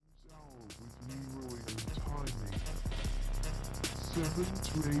7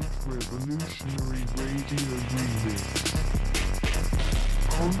 to 8 Revolutionary Radio Remix.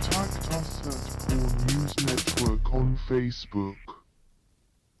 Contact us at Porn News Network on Facebook.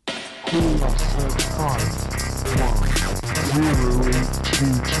 Call us at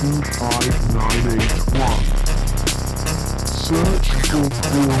 5108225981. Search for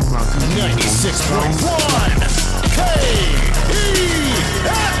Porn Magazine 96.1 KEXU!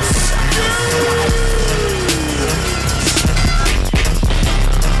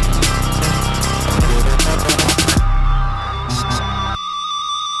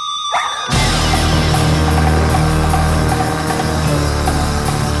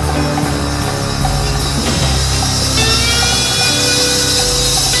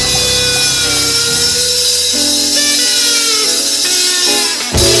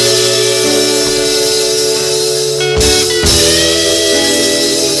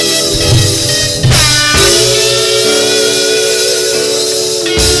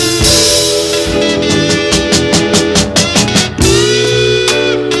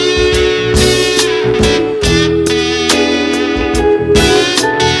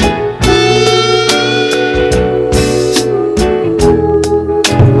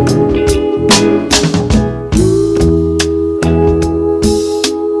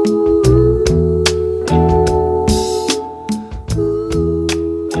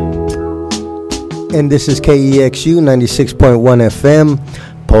 And this is KEXU 96.1 FM,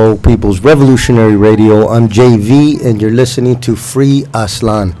 Po People's Revolutionary Radio. I'm JV, and you're listening to Free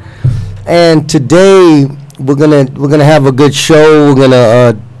Aslan. And today we're gonna have a good show. We're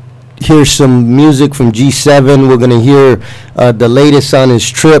gonna hear some music from G7. We're gonna hear the latest on his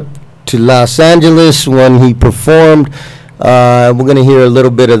trip to Los Angeles when he performed. We're gonna hear a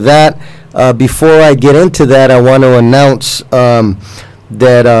little bit of that. Before I get into that, I want to announce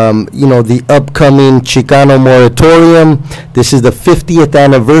that the upcoming Chicano moratorium. This is the 50th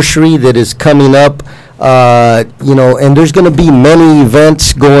anniversary that is coming up. And there's going to be many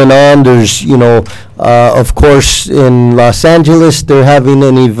events going on. There's, of course, in Los Angeles, they're having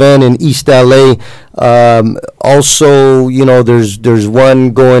an event in East LA. Also, there's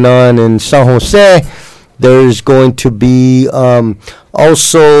one going on in San Jose. There's going to be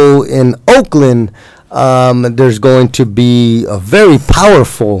also in Oakland. There's going to be a very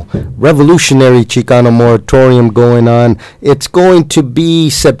powerful revolutionary Chicano moratorium going on. It's going to be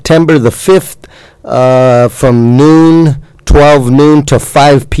September the 5th from 12 noon to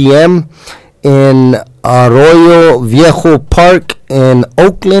 5 p.m. in Arroyo Viejo Park in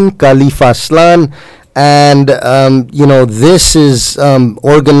Oakland, Califas Aslan. And, this is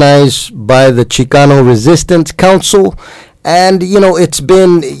organized by the Chicano Resistance Council. And,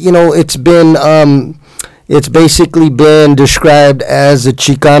 it's basically been described as a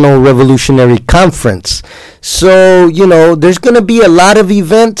Chicano Revolutionary Conference. So, there's going to be a lot of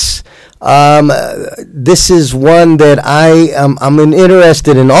events. This is one that I'm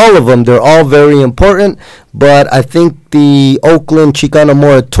interested in all of them. They're all very important. But I think the Oakland Chicano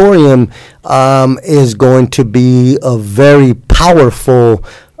Moratorium is going to be a very powerful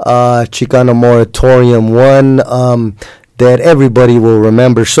Chicano Moratorium, one that everybody will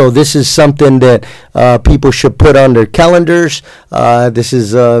remember. So this is something that people should put on their calendars. This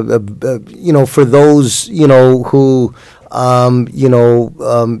is, for those, who,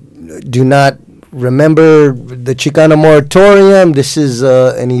 do not remember the Chicano Moratorium. This is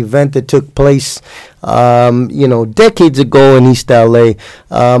an event that took place, decades ago in East LA.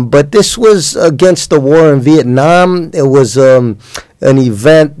 But this was against the war in Vietnam. It was an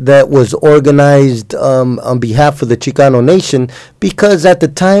event that was organized on behalf of the Chicano nation, because at the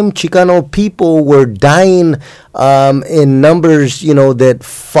time Chicano people were dying in numbers, that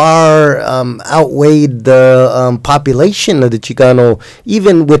far outweighed the population of the Chicano,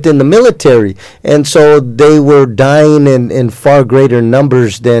 even within the military. And so they were dying in far greater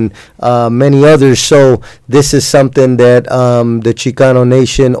numbers than many others. So this is something that the Chicano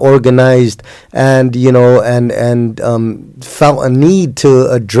nation organized and, felt a need to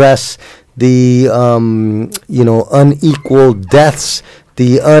address the, unequal deaths,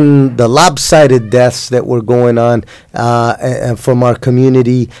 the lopsided deaths that were going on from our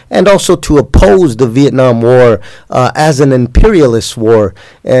community, and also to oppose the Vietnam War as an imperialist war,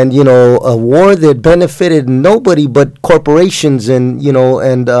 and a war that benefited nobody but corporations, and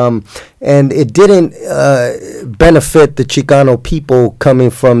it didn't benefit the Chicano people coming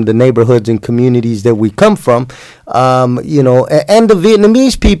from the neighborhoods and communities that we come from, and the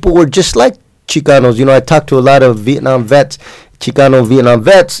Vietnamese people were just like Chicanos. I talked to a lot of Vietnam vets, Chicano Vietnam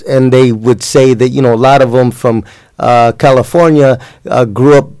vets, and they would say that, a lot of them from California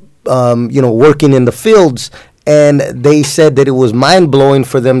grew up, working in the fields, and they said that it was mind-blowing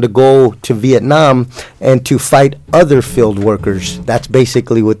for them to go to Vietnam and to fight other field workers. That's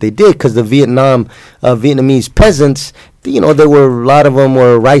basically what they did, because the Vietnamese peasants, there were a lot of them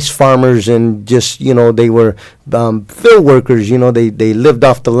were rice farmers, and just, they were field workers. They lived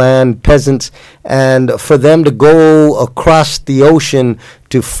off the land, peasants, and for them to go across the ocean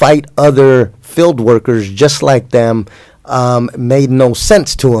to fight other field workers just like them made no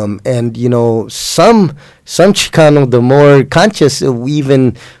sense to them. And some Chicano, the more conscious,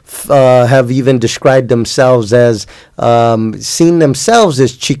 even have even described themselves as seen themselves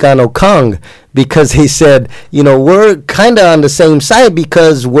as Chicano Kong, because they said, we're kind of on the same side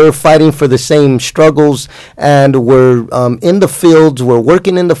because we're fighting for the same struggles, and we're in the fields, we're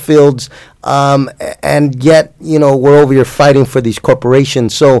working in the fields, and yet, we're over here fighting for these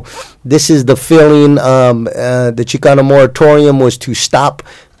corporations. So this is the feeling. The Chicano moratorium was to stop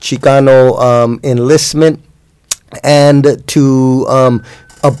Chicano enlistment and to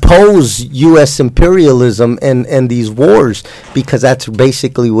oppose U.S. imperialism and these wars, because that's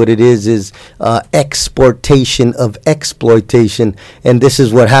basically what it is exportation of exploitation. And this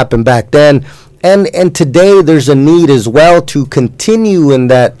is what happened back then. And today there's a need as well to continue in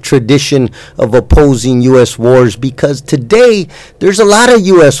that tradition of opposing U.S. wars, because today there's a lot of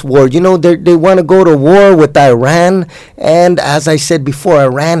U.S. war. They want to go to war with Iran, and as I said before,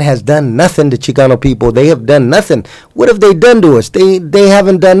 Iran has done nothing to Chicano people. They have done nothing. What have they done to us? They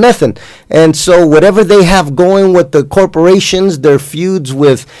haven't done nothing. And so whatever they have going with the corporations, their feuds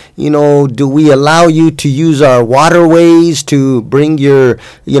with, do we allow you to use our waterways to bring your,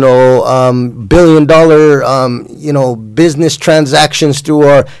 $billion, business transactions through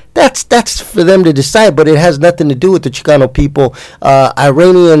our. That's for them to decide, but it has nothing to do with the Chicano people.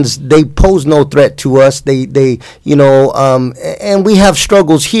 Iranians, they pose no threat to us. They and we have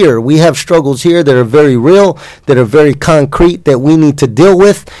struggles here. We have struggles here that are very real, that are very concrete, that we need to deal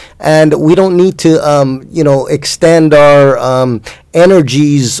with, and we don't need to, extend our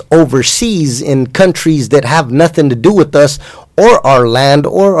energies overseas in countries that have nothing to do with us, or our land,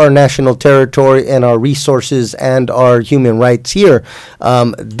 or our national territory, and our resources, and our human rights here.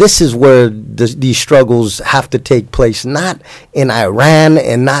 This is where these struggles have to take place, not in Iran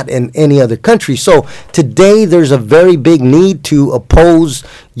and not in any other country. So today there's a very big need to oppose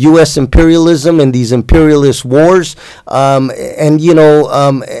U.S. imperialism and these imperialist wars. And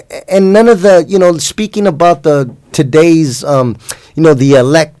none of the, speaking about today's,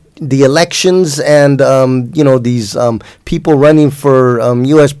 the elections and, these people running for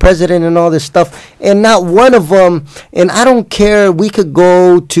U.S. president and all this stuff. And not one of them, and I don't care, we could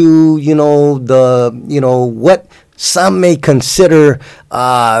go to, what some may consider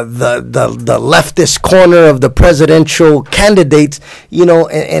the leftist corner of the presidential candidates,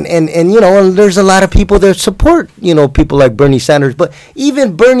 and there's a lot of people that support, people like Bernie Sanders. But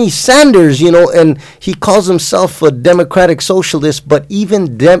even Bernie Sanders, and he calls himself a democratic socialist, but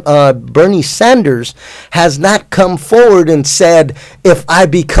even Bernie Sanders has not come forward and said, if I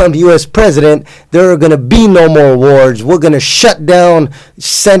become U.S. president, there are going to be no more wars. We're going to shut down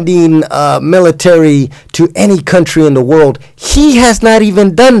sending military to any country in the world. He has not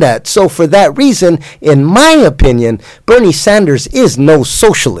even done that. So for that reason, in my opinion, Bernie Sanders is no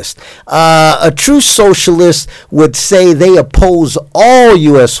socialist. A true socialist would say they oppose all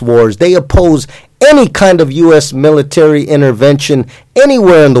U.S. wars. They oppose any kind of U.S. military intervention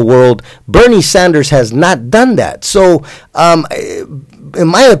anywhere in the world. Bernie Sanders has not done that. So, in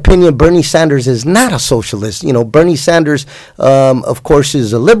my opinion, Bernie Sanders is not a socialist. Bernie Sanders, of course,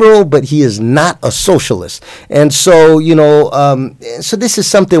 is a liberal, but he is not a socialist. And so, so this is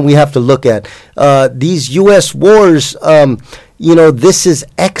something we have to look at. These U.S. wars, this is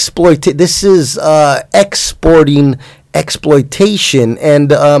This is exporting exploitation,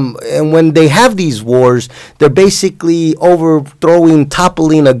 and when they have these wars, they're basically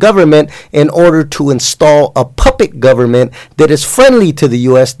toppling a government in order to install a puppet government that is friendly to the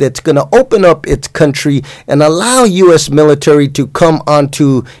U.S., that's going to open up its country and allow U.S. military to come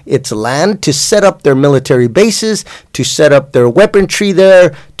onto its land, to set up their military bases, to set up their weaponry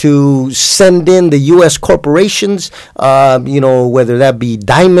there, to send in the U.S. corporations, whether that be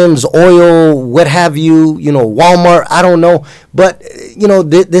diamonds, oil, what have you, Walmart, I don't know. But,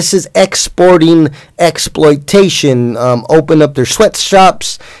 this is exporting exploitation, open up their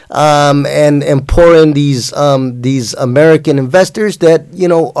sweatshops, and pour in these American investors that,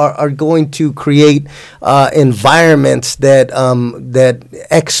 are going to create environments that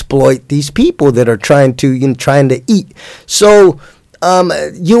exploit these people that are trying to eat. So,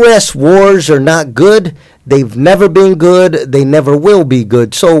 U.S. wars are not good. They've never been good. They never will be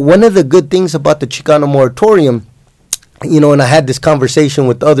good. So one of the good things about the Chicano moratorium, and I had this conversation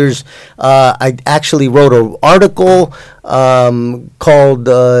with others. I actually wrote an article called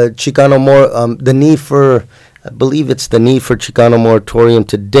the need for, I believe it's the need for Chicano moratorium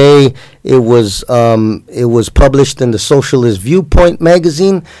today. It was published in the Socialist Viewpoint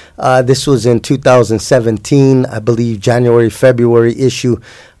magazine. This was in 2017, I believe, January, February issue.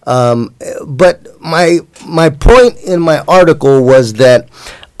 But my point in my article was that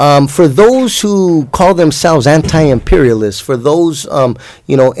for those who call themselves anti-imperialists, for those,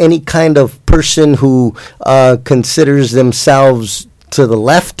 any kind of person who considers themselves to the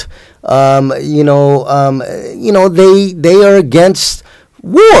left, they are against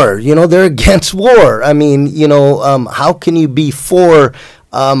war. They're against war. I mean, how can you be for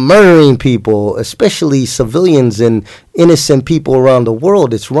murdering people, especially civilians and innocent people around the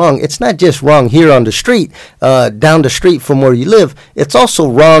world? It's wrong. It's not just wrong here on the street, down the street from where you live. It's also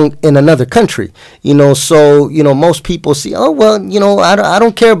wrong in another country. So most people see, oh well, I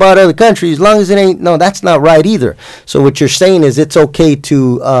don't care about other countries as long as it ain't. No, that's not right either. So what you're saying is it's okay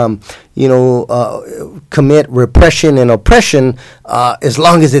to commit repression and oppression as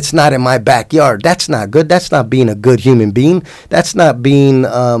long as it's not in my backyard. That's not good. That's not being a good human being. That's not being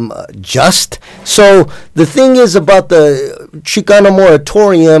just. So the thing is about the Chicano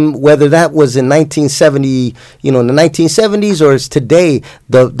moratorium, whether that was in 1970, in the 1970s, or it's today,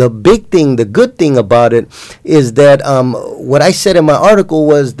 the big thing, the good thing about it is that what I said in my article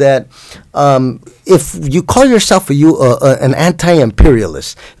was that if you call yourself an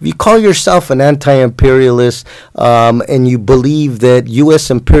anti-imperialist, if you call yourself an anti-imperialist and you believe that U.S.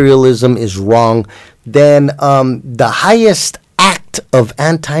 imperialism is wrong, then the highest act of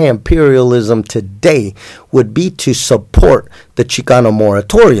anti-imperialism today would be to support the Chicano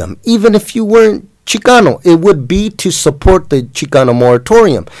moratorium. Even if you weren't Chicano, it would be to support the Chicano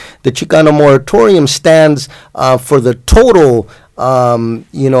moratorium. The Chicano moratorium stands for the total,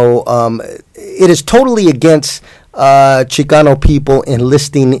 it is totally against Chicano people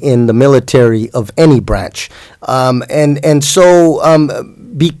enlisting in the military of any branch.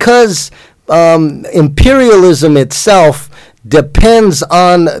 Because imperialism itself depends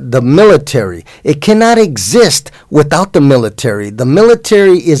on the military. It cannot exist without the military. The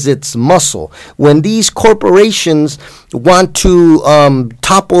military is its muscle. When these corporations want to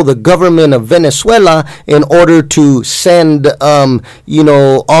topple the government of Venezuela in order to send,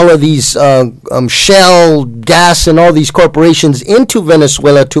 all of these Shell, gas, and all these corporations into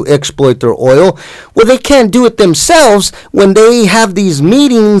Venezuela to exploit their oil, well, they can't do it themselves when they have these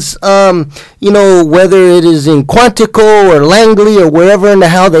meetings, whether it is in Quantico or Langley or wherever in the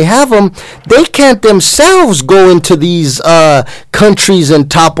hell they have them. They can't themselves go into these countries and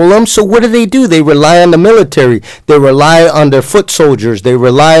topple them. So what do? They rely on the military. They rely on their foot soldiers. They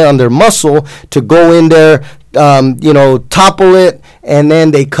rely on their muscle to go in there, topple it, and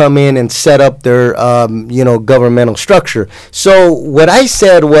then they come in and set up their, governmental structure. So what I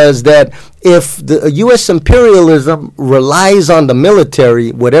said was that if the U.S. imperialism relies on the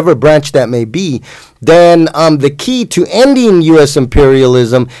military, whatever branch that may be, then the key to ending U.S.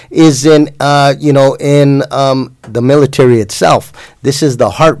 imperialism is in the military itself. This is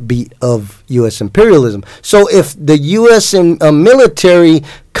the heartbeat of U.S. imperialism. So if the U.S. military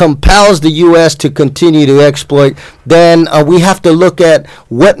compels the U.S. to continue to exploit, then we have to look at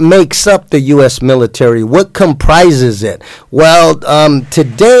what makes up the U.S. military, what comprises it. Well,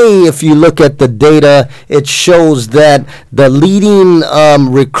 today, if you look at the data, it shows that the leading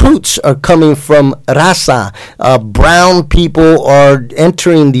recruits are coming from Raza. Brown people are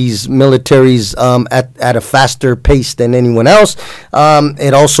entering these militaries at a faster pace than anyone else.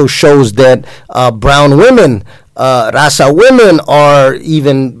 It also shows that brown women, Raza women, are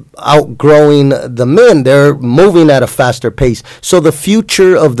even outgrowing the men. They're moving at a faster pace. So the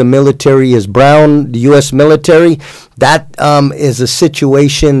future of the military is brown, the U.S. military. That is a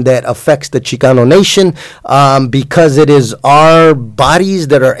situation that affects the Chicano nation because it is our bodies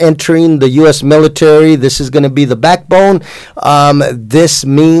that are entering the U.S. military. This is going to be the backbone. This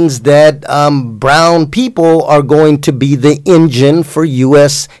means that brown people are going to be the engine for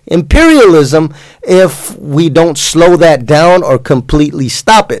U.S. imperialism if we don't slow that down or completely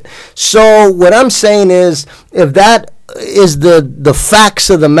stop it. So what I'm saying is, if that is the facts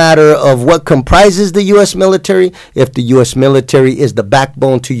of the matter of what comprises the U.S. military, if the U.S. military is the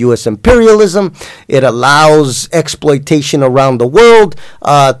backbone to U.S. imperialism, it allows exploitation around the world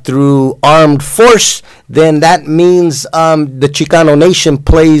through armed force, then that means the Chicano nation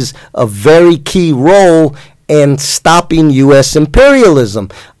plays a very key role in stopping U.S. imperialism.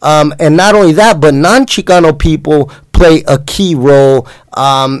 And not only that, but non-Chicano people play a key role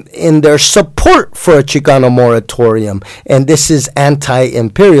in their support for a Chicano moratorium, and this is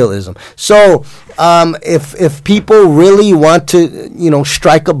anti-imperialism. So if people really want to,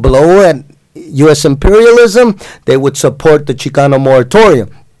 strike a blow at U.S. imperialism, they would support the Chicano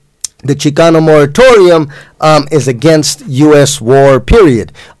moratorium. The Chicano moratorium is against U.S. war,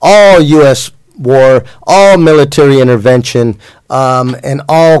 period. All U.S. war, all military intervention, and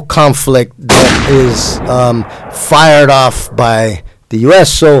all conflict that is fired off by the U.S.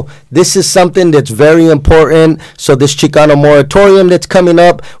 So this is something that's very important. So this Chicano moratorium that's coming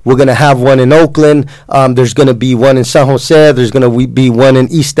up, we're going to have one in Oakland. There's going to be one in San Jose. There's going to be one in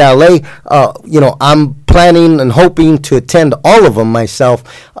East L.A. I'm planning and hoping to attend all of them myself.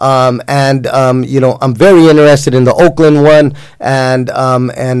 I'm very interested in the Oakland one, and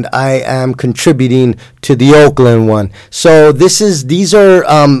I am contributing to the Oakland one. So these are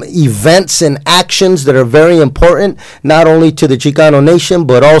events and actions that are very important, not only to the Chicano nation,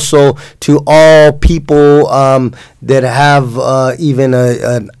 but also to all people that have even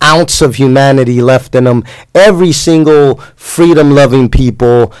an ounce of humanity left in them. Every single freedom-loving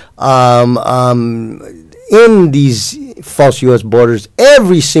people in these false U.S. borders,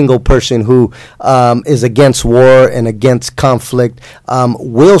 every single person who is against war and against conflict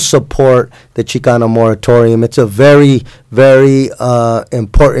will support the Chicano moratorium. It's a very, very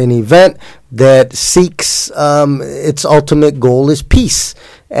important event that seeks its ultimate goal is peace.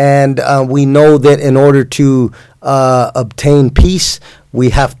 And we know that in order to obtain peace,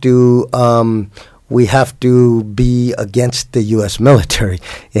 we have to be against the U.S. military,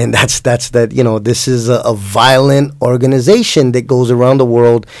 and that's this is a violent organization that goes around the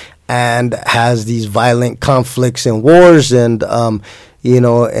world and has these violent conflicts and wars and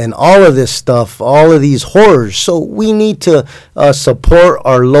and all of this stuff, all of these horrors. So we need to support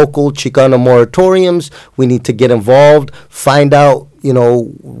our local Chicano moratoriums. We need to get involved, find out,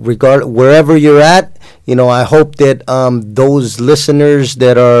 wherever you're at. I hope that those listeners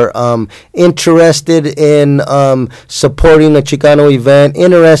that are interested in supporting the Chicano event,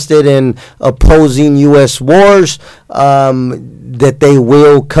 interested in opposing U.S. wars, that they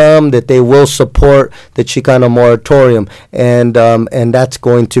will come, that they will support the Chicano moratorium, and that's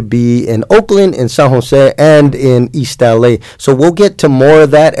going to be in Oakland, in San Jose, and in East LA. So we'll get to more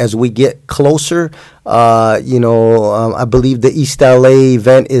of that as we get closer. I believe the East LA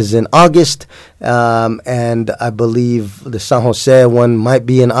event is in August, and I believe the San Jose one might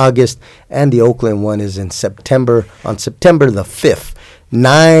be in August, and the Oakland one is in September, on September the 5th,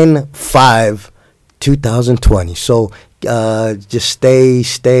 9/5/2020. So just stay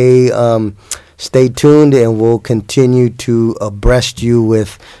tuned, and we'll continue to abreast you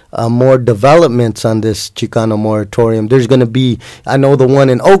with more developments on this Chicano moratorium. There's going to be, I know the one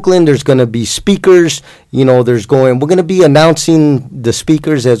in Oakland, there's going to be speakers. We're going to be announcing the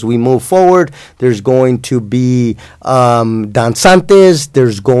speakers as we move forward. There's going to be danzantes.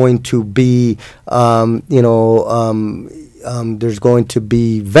 There's going to be, there's going to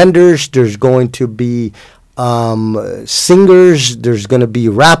be vendors. There's going to be singers. There's going to be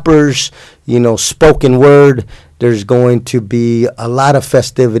rappers, spoken word. There's going to be a lot of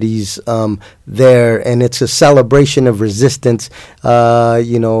festivities there, and it's a celebration of resistance. It's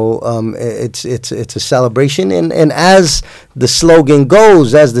a celebration, and as the slogan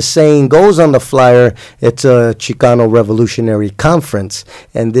goes, as the saying goes on the flyer, it's a Chicano Revolutionary Conference,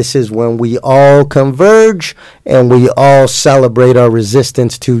 and this is when we all converge and we all celebrate our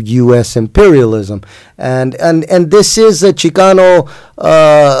resistance to U.S. imperialism, and this is a Chicano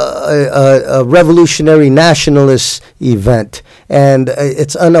a revolutionary nationalist event, and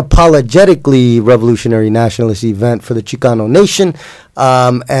it's unapologetically revolutionary nationalist event for the Chicano nation,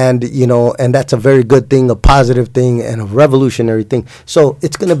 and that's a very good thing, a positive thing, and a revolutionary thing. So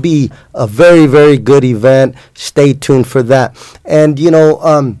it's going to be a very, very good event. Stay tuned for that. And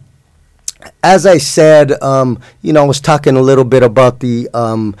as I said, I was talking a little bit about the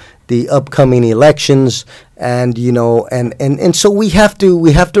upcoming elections, and so we have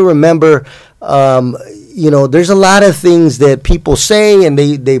to remember, there's a lot of things that people say, and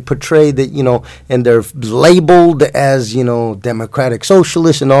they portray that, and they're labeled as, democratic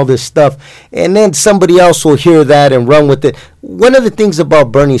socialists and all this stuff, and then somebody else will hear that and run with it. One of the things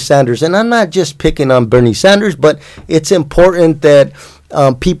about Bernie Sanders, and I'm not just picking on Bernie Sanders, but it's important that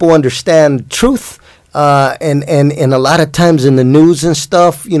people understand truth, and a lot of times in the news and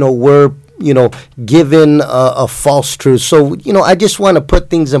stuff, we're given a false truth. So, I just want to put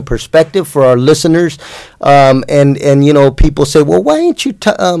things in perspective for our listeners. And people say, well, why aren't you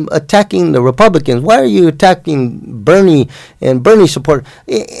attacking the Republicans? Why are you attacking Bernie and Bernie support?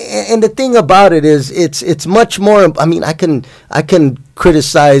 And the thing about it is, it's much more. I mean, I can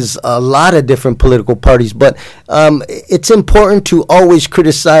criticize a lot of different political parties, but it's important to always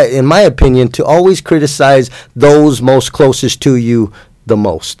criticize, in my opinion, to always criticize those most closest to you the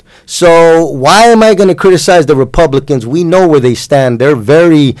most. So why am I going to criticize the Republicans? We know where they stand. They're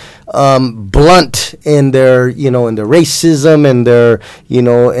very blunt in their, in their racism, and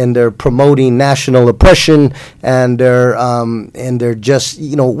and they're promoting national oppression, and they're just,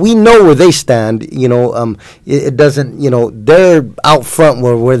 we know where they stand. It doesn't, they're out front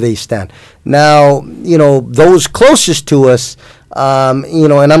where they stand. Now, those closest to us,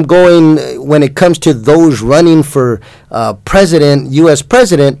 and I'm going, when it comes to those running for president, U.S.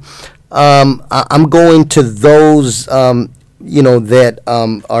 president, I'm going to those, that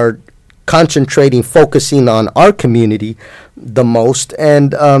are concentrating, focusing on our community the most.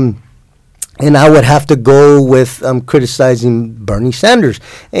 And I would have to go with criticizing Bernie Sanders.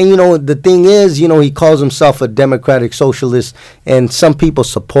 And, the thing is, he calls himself a democratic socialist, and some people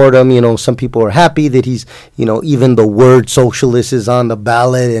support him. Some people are happy that he's, even the word socialist is on the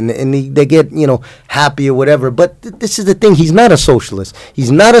ballot, and they get, happy or whatever. But this is the thing. He's not a socialist.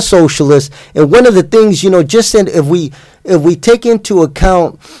 He's not a socialist. And one of the things, just if we take into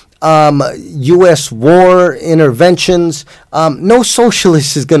account U.S. war interventions, no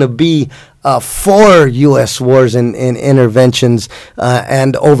socialist is going to be for U.S. wars and interventions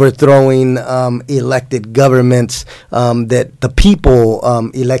and overthrowing elected governments that the people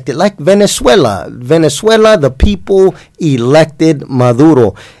elected, like Venezuela. Venezuela, the people elected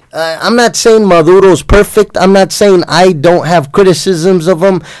Maduro. I'm not saying Maduro's perfect. I'm not saying I don't have criticisms of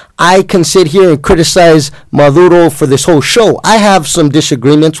him. I can sit here and criticize Maduro for this whole show. I have some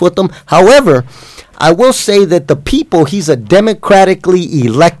disagreements with him. However, I will say that the people, he's a democratically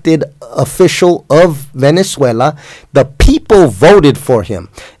elected official of Venezuela. The people voted for him.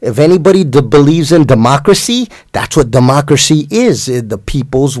 If anybody believes in democracy, that's what democracy is, the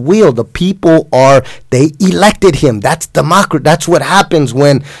people's will. The people they elected him. That's democracy. That's what happens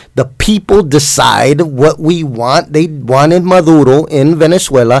when the people decide what we want. They wanted Maduro in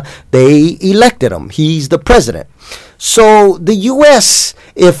Venezuela. They elected him. He's the president. So the U.S.,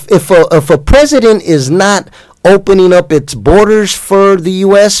 if a president is not opening up its borders for the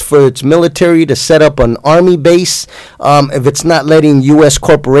U.S., for its military to set up an army base, if it's not letting U.S.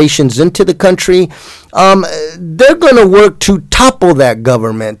 corporations into the country, they're going to work to topple that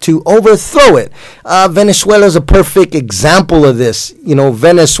government, to overthrow it. Venezuela is a perfect example of this.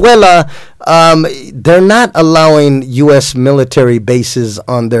 Venezuela, they're not allowing U.S. military bases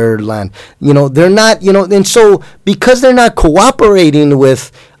on their land. They're not, and so because they're not cooperating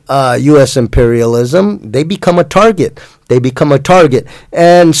with U.S. imperialism, they become a target.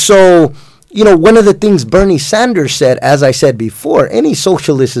 And so, one of the things Bernie Sanders said, as I said before, any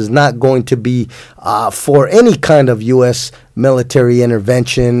socialist is not going to be for any kind of U.S. military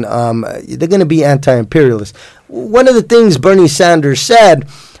intervention. They're going to be anti-imperialist. One of the things Bernie Sanders said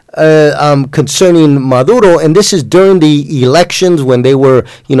concerning Maduro, and this is during the elections when they were,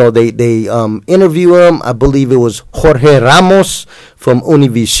 they interview him. I believe it was Jorge Ramos from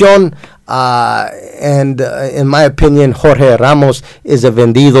Univision. And in my opinion, Jorge Ramos is a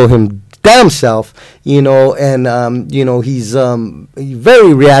vendido him damn self, and he's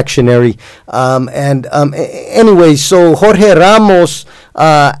very reactionary. Anyway, so Jorge Ramos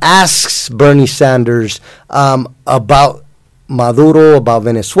asks Bernie Sanders about Maduro, about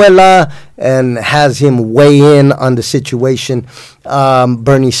Venezuela, and has him weigh in on the situation.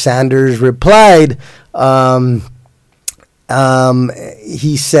 Bernie Sanders replied,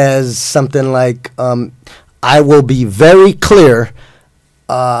 he says something like, I will be very clear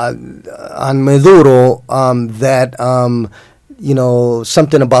on Maduro that,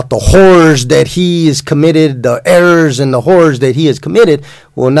 something about the horrors that he has committed, the errors and the horrors that he has committed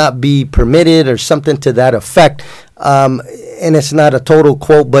will not be permitted, or something to that effect. And it's not a total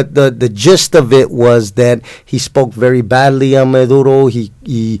quote, but the gist of it was that he spoke very badly on Maduro.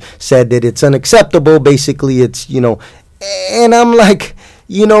 He said that it's unacceptable. Basically, it's, and I'm like,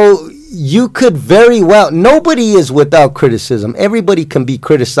 you could very well, nobody is without criticism. Everybody can be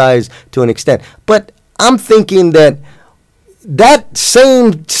criticized to an extent. But I'm thinking that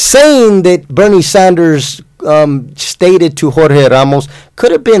same saying that Bernie Sanders stated to Jorge Ramos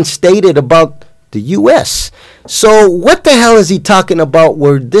could have been stated about the U.S. So what the hell is he talking about,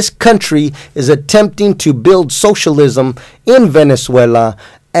 where this country is attempting to build socialism in Venezuela,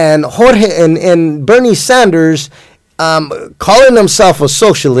 and Jorge and Bernie Sanders, calling himself a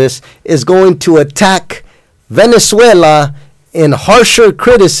socialist, is going to attack Venezuela in harsher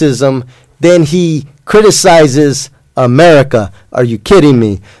criticism than he criticizes America. Are you kidding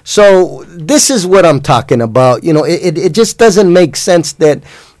me? So this is what I'm talking about. It just doesn't make sense that,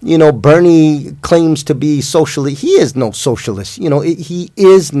 Bernie claims to be socialist. He is no socialist. He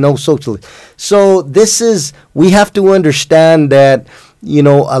is no socialist. So we have to understand that,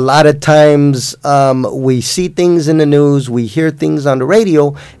 a lot of times we see things in the news, we hear things on the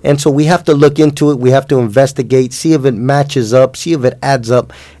radio, and so we have to look into it. We have to investigate, see if it matches up, see if it adds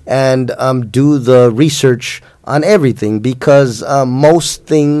up, and do the research on everything, because most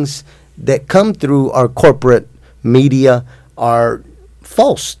things that come through our corporate media are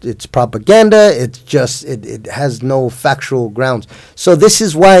false. It's propaganda. It's just it has no factual grounds. So this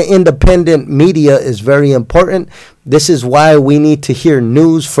is why independent media is very important. This is why we need to hear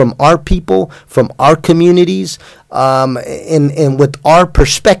news from our people, from our communities, and with our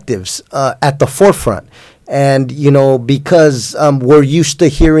perspectives at the forefront. And because we're used to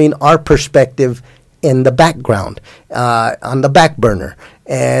hearing our perspective in the background, on the back burner,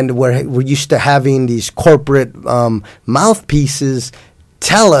 and we're used to having these corporate mouthpieces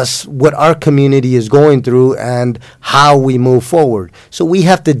tell us what our community is going through and how we move forward. So we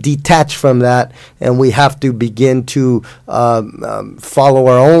have to detach from that, and we have to begin to follow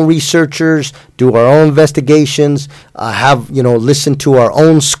our own researchers, do our own investigations, listen to our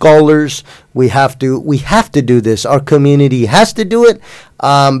own scholars. We have to do this. Our community has to do it,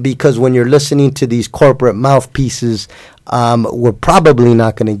 because when you're listening to these corporate mouthpieces, we're probably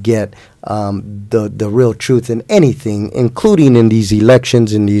not going to get the real truth in anything, including in these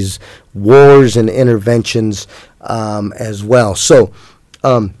elections, in these wars and interventions as well. So,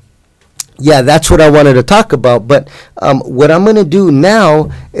 that's what I wanted to talk about. But what I'm going to do now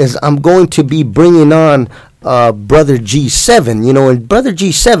is I'm going to be bringing on Brother G7. And Brother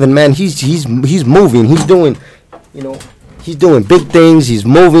G7, man, he's moving. He's doing, he's doing big things. He's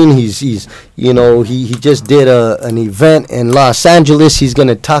moving. He just did an event in Los Angeles. He's going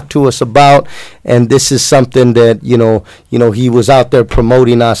to talk to us about, and this is something that he was out there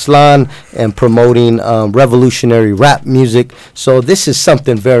promoting Aslan and promoting revolutionary rap music. So this is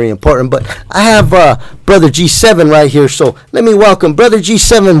something very important. But I have Brother G7 right here. So let me welcome Brother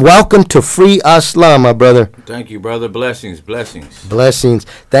G7. Welcome to Free Aslan, my brother. Thank you, brother. Blessings.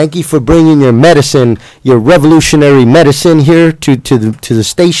 Thank you for bringing your medicine, your revolutionary medicine here to the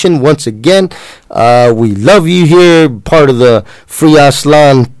station once again. We love you here, part of the Free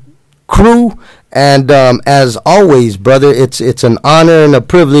Aslan crew, and as always, brother, it's an honor and a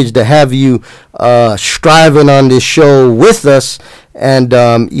privilege to have you striving on this show with us, and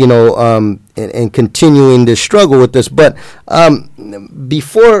and continuing this struggle with us. But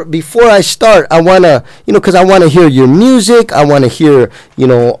before I start, I want to, because I want to hear your music. I want to hear,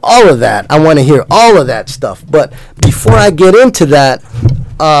 all of that. I want to hear all of that stuff. But before I get into that,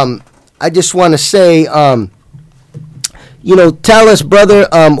 I just want to say, tell us, brother,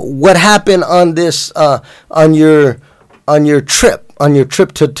 what happened on this, on your trip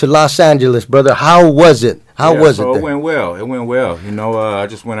to Los Angeles, brother. How was it? How was it? It went well. I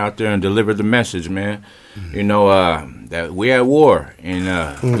just went out there and delivered the message, man. That we at war, and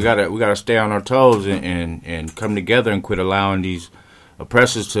we gotta stay on our toes and come together and quit allowing these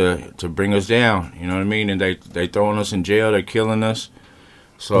oppressors to bring us down. You know what I mean? And they throwing us in jail. They're killing us.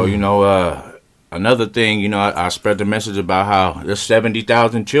 So another thing, I spread the message about how there's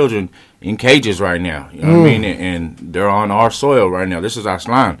 70,000 children in cages right now. You know what I mean? And they're on our soil right now. This is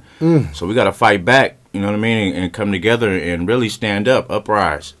Aslan. So we got to fight back, you know what I mean, and come together and really stand up,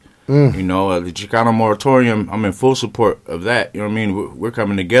 uprise. The Chicano moratorium, I'm in full support of that. You know what I mean? We're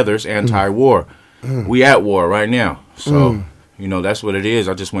coming together. It's anti-war. We at war right now. So, that's what it is.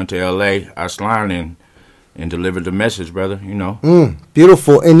 I just went to L.A., Aslan, and delivered the message, brother,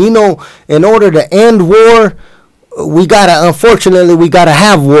 Beautiful. And, in order to end war, we gotta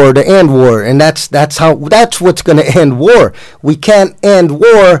have war to end war. And that's what's going to end war. We can't end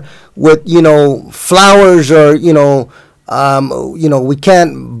war with, flowers or, we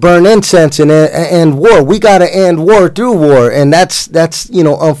can't burn incense and end war. We got to end war through war. And that's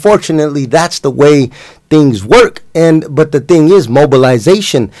unfortunately, that's the way things work. But the thing is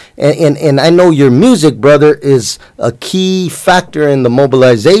mobilization. And I know your music, brother, is a key factor in the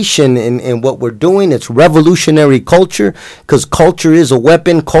mobilization in what we're doing. It's revolutionary culture, because culture is a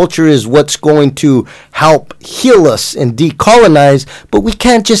weapon. Culture is what's going to help heal us and decolonize. But we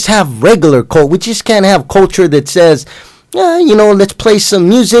can't just have regular culture. We just can't have culture that says, yeah, let's play some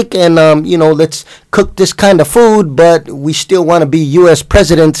music and, let's cook this kind of food, but we still want to be U.S.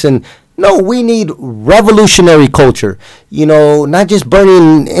 presidents. And no, we need revolutionary culture, not just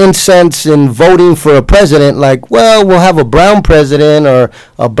burning incense and voting for a president like, well, we'll have a brown president or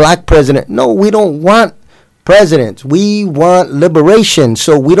a black president. No, we don't want presidents. We want liberation.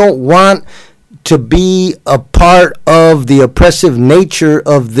 So we don't want to be a part of the oppressive nature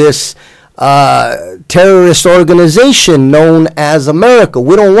of this terrorist organization known as America.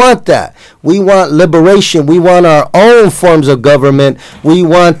 We don't want that. We want liberation. We want our own forms of government. We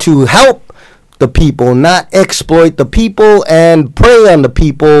want to help the people, not exploit the people and prey on the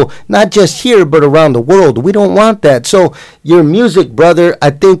people, not just here but around the world. We don't want that. So your music, brother, I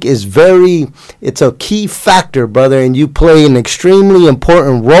think it's a key factor, brother, and you play an extremely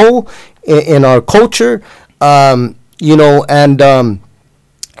important role in our culture, and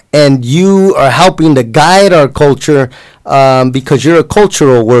you are helping to guide our culture because you're a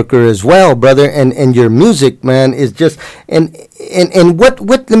cultural worker as well, brother. And your music, man, is just and what?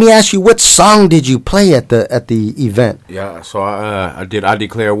 Let me ask you, what song did you play at the event? Yeah, so I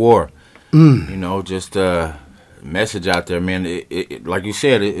Declare War. Just a message out there, man. It, like you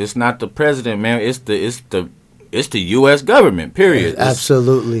said, it's not the president, man. It's the U.S. government, period.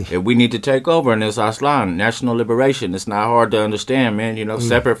 Absolutely. We need to take over, and it's Aslan, national liberation. It's not hard to understand, man.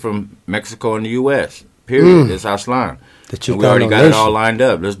 Separate from Mexico and the U.S., period. It's Aslan. We already got it all lined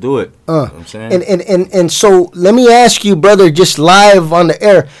up. Let's do it. You know what I'm saying? And so let me ask you, brother, just live on the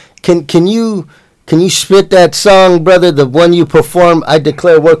air, can you spit that song, brother, the one you perform, I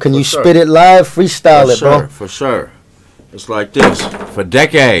Declare War? Can you spit it live? Freestyle it, bro. For sure. It's like this. For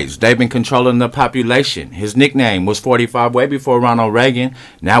decades, they've been controlling the population. His nickname was 45 way before Ronald Reagan.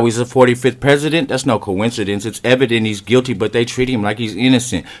 Now he's the 45th president. That's no coincidence. It's evident he's guilty, but they treat him like he's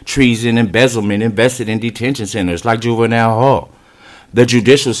innocent. Treason, embezzlement, invested in detention centers like Juvenile Hall. The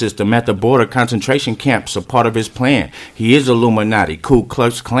judicial system at the border concentration camps are part of his plan. He is Illuminati, Ku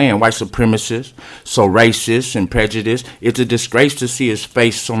Klux Klan, white supremacist, so racist and prejudiced. It's a disgrace to see his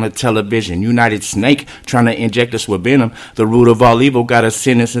face on the television. United Snake trying to inject us with venom. The root of all evil got us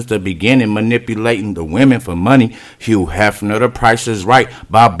sinning since the beginning, manipulating the women for money. Hugh Hefner, The Price is Right.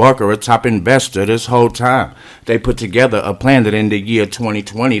 Bob Barker, a top investor this whole time. They put together a plan that in the year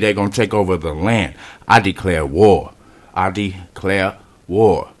 2020, they're going to take over the land. I declare war. I declare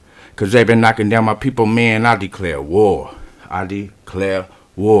war. Because they've been knocking down my people, man. I declare war. I declare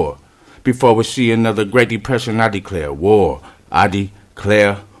war. Before we see another Great Depression, I declare war. I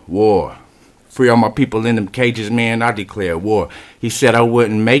declare war. Free all my people in them cages, man. I declare war. He said I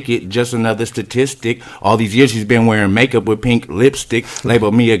wouldn't make it, just another statistic. All these years he's been wearing makeup with pink lipstick.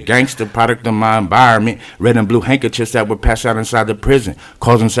 Labeled me a gangster, product of my environment. Red and blue handkerchiefs that would pass out inside the prison,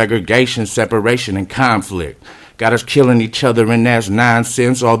 causing segregation, separation, and conflict. Got us killing each other, and that's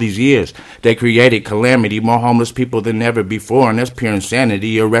nonsense all these years. They created calamity, more homeless people than ever before, and that's pure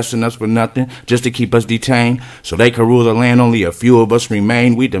insanity, arresting us for nothing just to keep us detained. So they can rule the land, only a few of us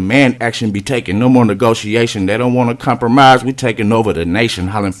remain. We demand action be taken, no more negotiation. They don't want to compromise, we taking over the nation,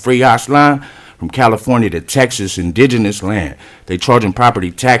 hollering free Aslan. From California to Texas, indigenous land. They charging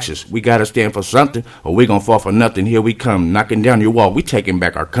property taxes. We gotta stand for something, or we gonna fall for nothing. Here we come, knocking down your wall. We taking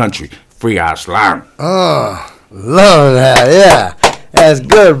back our country. Free Aslan. Oh, love that. Yeah, that's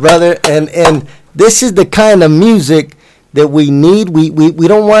good, brother. And this is the kind of music that we need. We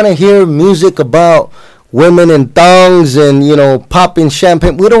don't want to hear music about women in thongs and, popping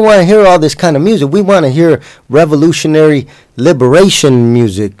champagne. We don't want to hear all this kind of music. We want to hear revolutionary liberation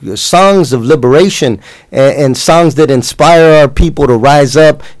music, songs of liberation, and songs that inspire our people to rise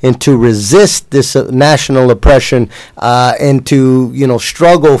up and to resist this national oppression and to,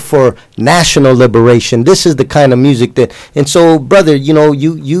 struggle for national liberation. This is the kind of music that, and so, brother,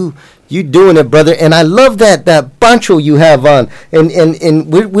 you doing it, brother, and I love that poncho you have on,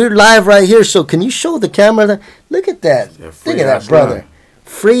 and we're live right here. So can you show the camera? Look at that, look at that, brother.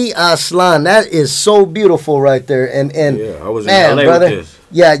 Free Aslan. That is so beautiful right there. And yeah, I was in LA brother, with this.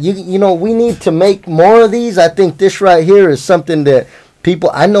 Yeah, we need to make more of these. I think this right here is something that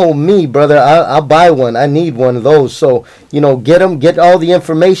people, I know me, brother, I'll buy one. I need one of those. So, get all the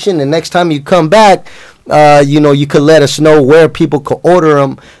information, and next time you come back, you could let us know where people could order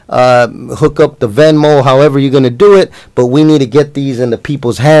them, hook up the Venmo, however you're going to do it. But we need to get these into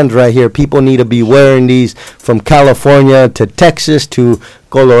people's hands right here. People need to be wearing these from California to Texas to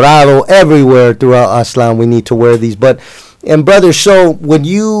Colorado, everywhere throughout Aslan. We need to wear these. And brother, so when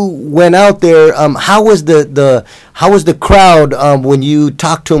you went out there, how was the crowd when you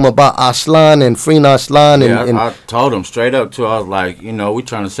talked to them about Aslan and freeing Aslan? I told them straight up too. I was like, we're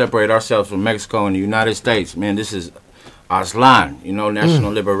trying to separate ourselves from Mexico and the United States. Man, this is Aslan,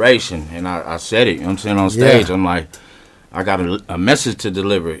 national liberation. And I said it, on stage. Yeah. I'm like, I got a message to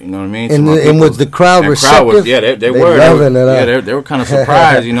deliver, you know what I mean? And was the crowd receptive? They were. Loving it, they were kind of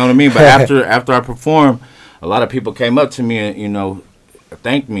surprised, you know what I mean? But after I performed, a lot of people came up to me and,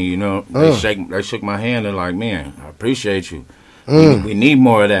 thanked me, They shook my hand. They're like, man, I appreciate you. We need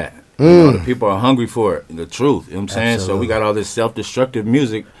more of that. The people are hungry for it, the truth, you know what I'm saying? Absolutely. So we got all this self-destructive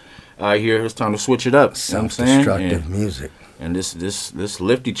music here. It's time to switch it up. Self-destructive music. And this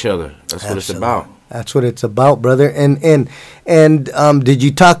lift each other. That's what it's about. That's what it's about, brother. And did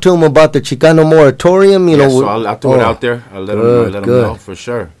you talk to him about the Chicano moratorium? So I threw it out there. I let him know for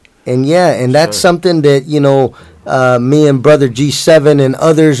sure. And that's something that me and Brother G7 and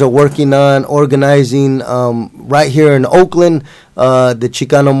others are working on organizing right here in Oakland, the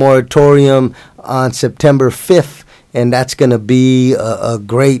Chicano moratorium on September 5th. And that's going to be a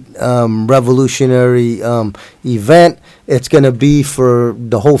great revolutionary event. It's going to be for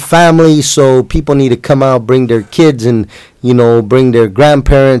the whole family, so people need to come out, bring their kids, and bring their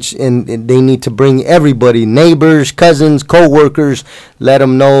grandparents, and they need to bring everybody, neighbors, cousins, co-workers. Let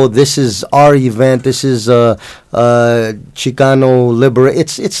them know this is our event. This is Chicano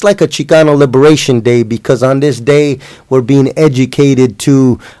It's like a Chicano Liberation Day, because on this day we're being educated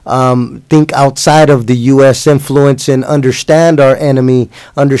to think outside of the U.S. influence and understand our enemy,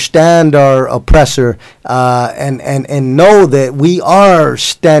 understand our oppressor, and know that we are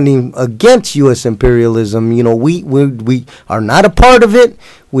standing against U.S. imperialism. We are not a part of it.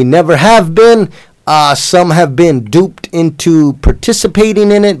 We never have been. Some have been duped into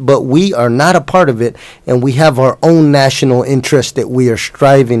participating in it, but we are not a part of it, and we have our own national interest that we are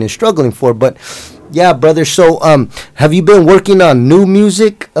striving and struggling for. But yeah, brother. So, have you been working on new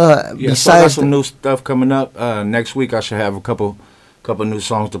music? Besides, so I got some new stuff coming up. Next week, I should have a couple new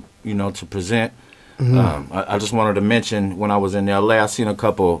songs to present. Mm-hmm. I just wanted to mention, when I was in L.A., I seen a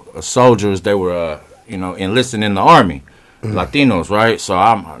couple of soldiers. They were enlisting in the army. Mm-hmm. Latinos, right? So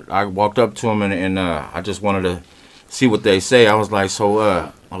I walked up to them and I just wanted to see what they say. I was like,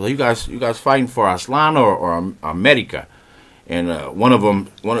 so you guys fighting for Aslan or America? And one of them,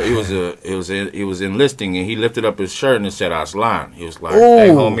 he was enlisting, and he lifted up his shirt and it said Aslan. He was like, hey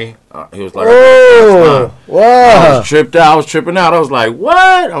homie, he was like, oh wow! I was tripping out. I was like,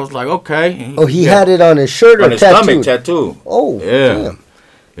 what? I was like, okay. He had it on his shirt or on his stomach tattoo. Oh yeah. Damn.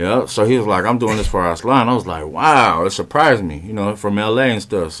 Yeah, so he was like, I'm doing this for Aslan. I was like, wow, it surprised me, from LA and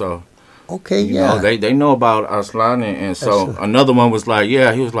stuff. So, okay, they know about Aslan. And so another one was like,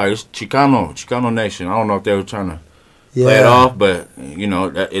 yeah, he was like, it's Chicano Nation. I don't know if they were trying to play it off, but,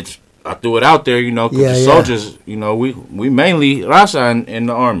 I threw it out there, because the soldiers, we mainly Raza in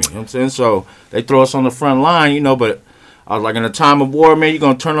the army, you know what I'm saying? So they throw us on the front line, but I was like, in a time of war, man, you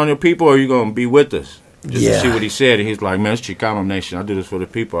going to turn on your people or you going to be with us? Just to see what he said, and he's like, "Man, it's Chicano Nation. I do this for the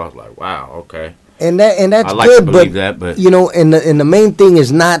people." I was like, "Wow, okay." And that's I like good, to believe that, but and the main thing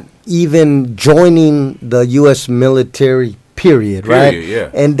is not even joining the U.S. military. Period, right? Yeah.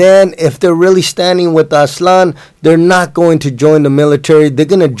 And then if they're really standing with Aslan, they're not going to join the military. They're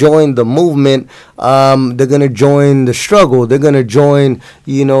going to join the movement. They're going to join the struggle. They're going to join,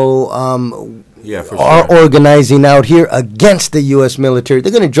 for are sure. organizing out here against the U.S. military.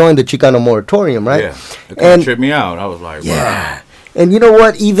 They're going to join the Chicano moratorium, right? Yeah, it kind of tripped me out. I was like, wow. And you know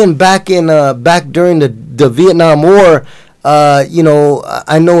what? Even back during the Vietnam War, I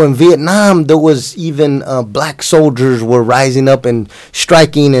know in Vietnam there was even black soldiers were rising up and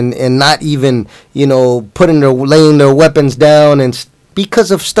striking and not even laying their weapons down and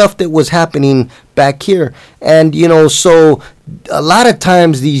because of stuff that was happening back here. And so a lot of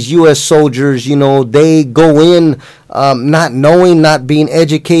times these U.S. soldiers, they go in not knowing, not being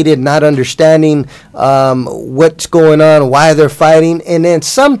educated, not understanding what's going on, why they're fighting. And then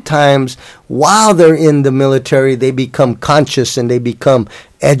sometimes while they're in the military, they become conscious and they become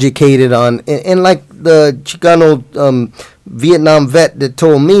educated on. And like the Chicano Vietnam vet that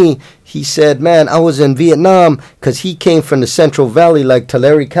told me, he said, man, I was in Vietnam because he came from the Central Valley, like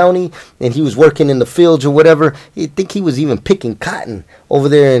Tulare County, and he was working in the fields or whatever. I think he was even picking cotton over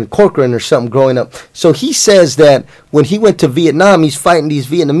there in Corcoran or something growing up. So he says that when he went to Vietnam, he's fighting these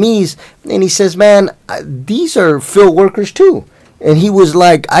Vietnamese, and he says, man, these are field workers too. And he was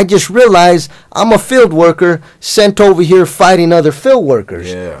like, I just realized I'm a field worker sent over here fighting other field workers.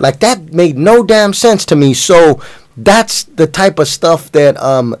 Yeah. Like, that made no damn sense to me. So that's the type of stuff that,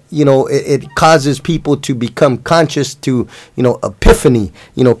 it causes people to become conscious to, epiphany.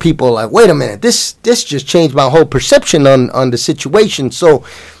 People are like, wait a minute, this just changed my whole perception on the situation. So,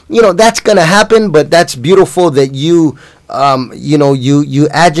 that's going to happen, but that's beautiful that you you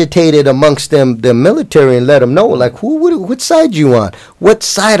agitated amongst them, the military, and let them know, like, what side you on? What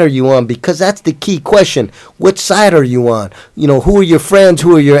side are you on? Because that's the key question. What side are you on? Who are your friends?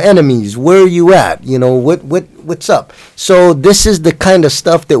 Who are your enemies? Where are you at? What's up? So this is the kind of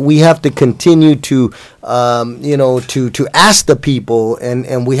stuff that we have to continue to ask the people,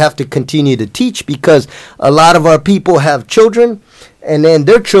 and we have to continue to teach, because a lot of our people have children, and then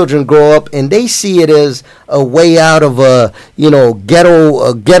their children grow up and they see it as a way out of a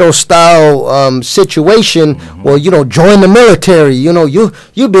ghetto style situation. Mm-hmm. Well, join the military. You'll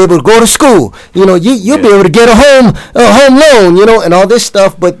be able to go to school. You'll be able to get a home loan. And all this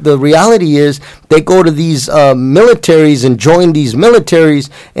stuff. But the reality is, they go to these militaries and join these militaries,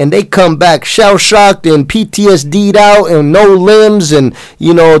 and they come back shell shocked and PTSD'd out and no limbs, and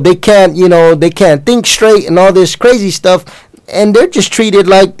they can't think straight and all this crazy stuff. And they're just treated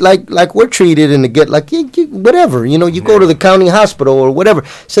like we're treated in the whatever. You go to the county hospital or whatever.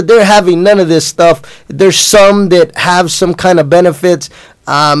 So they're having none of this stuff. There's some that have some kind of benefits,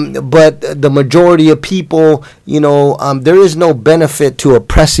 but the majority of people, there is no benefit to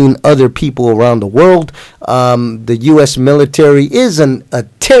oppressing other people around the world. The U.S. military is a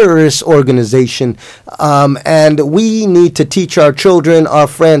terrorist organization, and we need to teach our children, our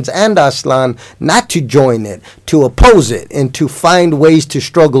friends, and Aslan not to join it, to oppose it, and to find ways to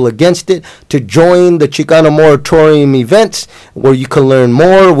struggle against it, to join the Chicano Moratorium events where you can learn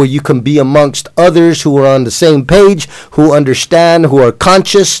more, where you can be amongst others who are on the same page, who understand, who are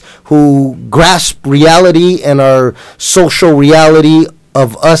conscious, who grasp reality and our social reality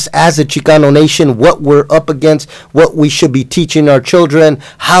of us as a Chicano nation, what we're up against, what we should be teaching our children,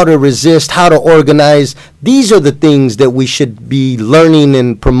 how to resist, how to organize. These are the things that we should be learning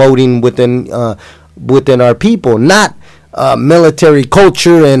and promoting within our people, not military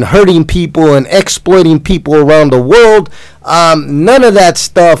culture and hurting people and exploiting people around the world. None of that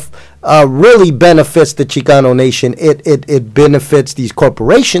stuff really benefits the Chicano nation. It benefits these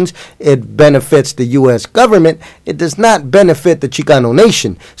corporations. It benefits the U.S. government. It does not benefit the Chicano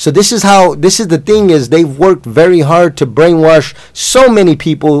nation. So this is the thing is, they've worked very hard to brainwash so many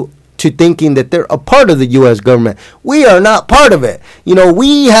people to thinking that they're a part of the U.S. government. We are not part of it.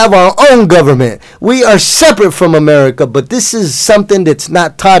 We have our own government. We are separate from America, but this is something that's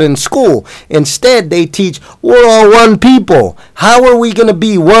not taught in school. Instead, they teach we're all one people. How are we going to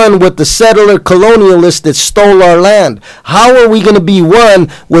be one with the settler colonialists that stole our land? How are we going to be one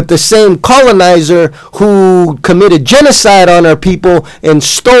with the same colonizer who committed genocide on our people and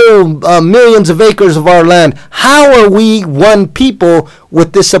stole millions of acres of our land? How are we one people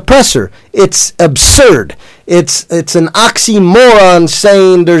with this oppressor? It's absurd. It's an oxymoron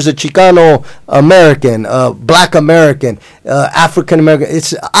saying there's a Chicano American, Black American, African American.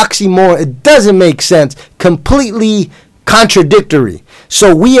 It's oxymoron. It doesn't make sense. Completely contradictory.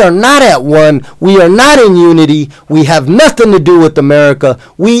 So we are not at one. We are not in unity. We have nothing to do with America.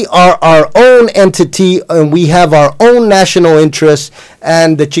 We are our own entity, and we have our own national interests.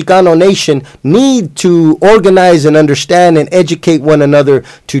 And the Chicano nation need to organize and understand and educate one another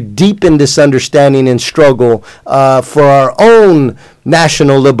to deepen this understanding and struggle for our own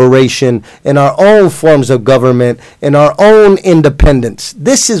national liberation and our own forms of government and our own independence.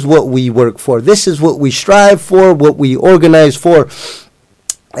 This is what we work for. This is what we strive for, what we organize for.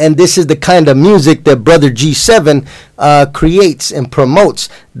 And this is the kind of music that Brother G7 creates and promotes.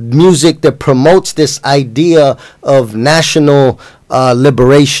 Music that promotes this idea of national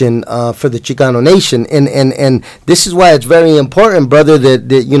liberation for the Chicano nation. And this is why it's very important, brother,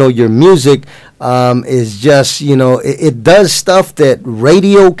 that your music is just, it does stuff that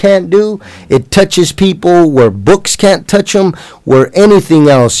radio can't do. It touches people where books can't touch them, where anything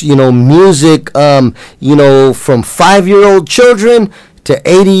else, music, from 5-year-old children to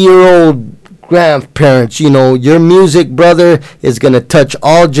 80-year-old grandparents. Your music, brother, is going to touch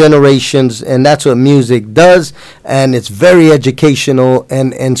all generations, and that's what music does, and it's very educational,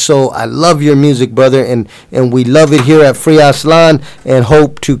 and so I love your music, brother, and we love it here at Free Aslan, and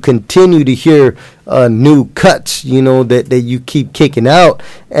hope to continue to hear new cuts, that you keep kicking out,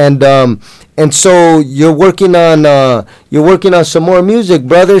 and so you're working on some more music,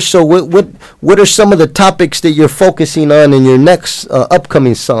 brother. So what are some of the topics that you're focusing on in your next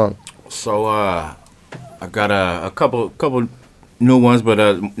upcoming song? So I got a couple new ones,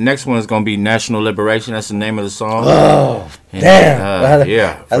 but next one is gonna be National Liberation. That's the name of the song. Oh, and, damn!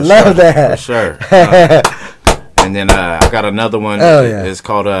 Yeah, I love that for sure. And then I got another one. Oh, yeah. It's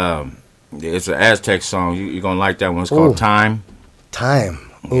called it's an Aztec song. You're gonna like that one. It's called Ooh. Time.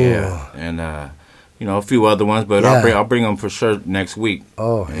 Time. Ooh. Yeah, and a few other ones, but Yeah. I'll bring them for sure next week.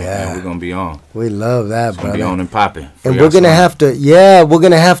 Oh, And yeah. we're gonna be on. We love that, It's gonna be brother. on and popping. And we're gonna have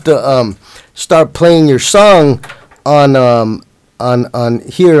to, start playing your song on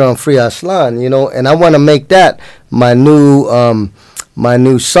here on Free Aslan, and I want to make that my new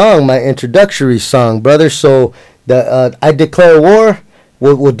song, my introductory song, brother. So the I Declare War.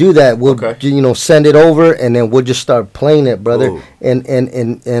 We'll do that. We'll Okay. Send it over, and then we'll just start playing it, brother. Ooh. And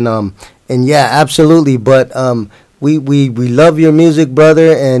yeah, absolutely. But we love your music,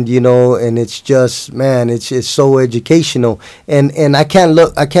 brother, and and it's just, man, it's so educational. And I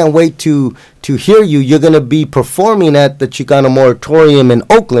can't wait to hear you. You're gonna be performing at the Chicano Moratorium in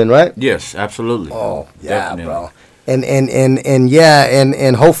Oakland, right? Yes, absolutely. Oh, yeah, Definitely. bro. And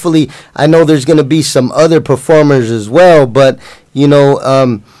hopefully, I know there's going to be some other performers as well, but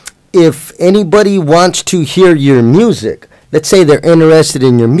if anybody wants to hear your music, let's say they're interested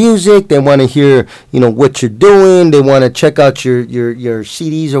in your music, they want to hear what you're doing, they want to check out your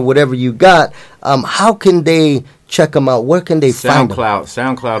CDs or whatever you got, how can they check them out? Where can they find them?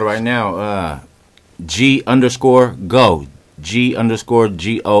 SoundCloud right now, G_go,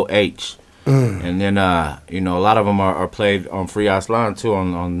 G_GOH. And then a lot of them are played on Free Aslan too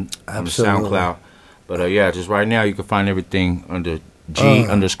on the SoundCloud. But just right now you can find everything under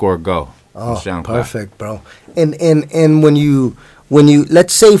G_go on SoundCloud. Perfect, bro. And when you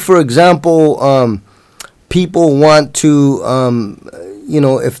let's say, for example, people want to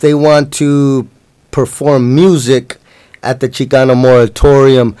if they want to perform music at the Chicano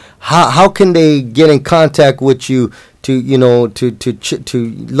Moratorium, how can they get in contact with you to look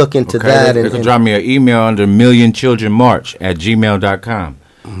into that? They can drop me an email under millionchildrenmarch@gmail.com.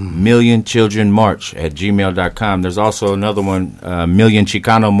 millionchildrenmarch@gmail.com. There's also another one,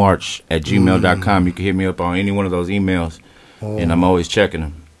 millionchicanomarch@gmail.com. You can hit me up on any one of those emails, and I'm always checking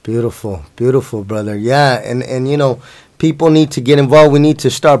them. Beautiful, beautiful, brother. Yeah, and people need to get involved. We need to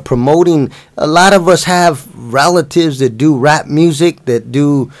start promoting. A lot of us have relatives that do rap music, that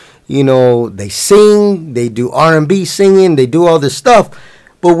do, they sing, they do R&B singing, they do all this stuff.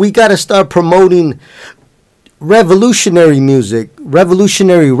 But we got to start promoting revolutionary music,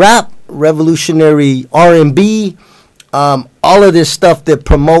 revolutionary rap, revolutionary R&B, all of this stuff that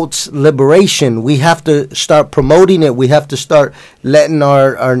promotes liberation. We have to start promoting it. We have to start letting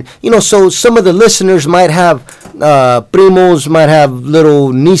our so some of the listeners might have primos, might have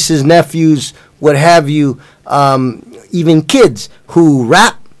little nieces, nephews, what have you, even kids who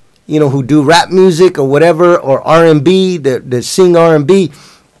rap, who do rap music or whatever, or R&B, that sing R&B.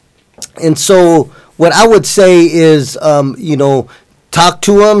 And so what I would say is, talk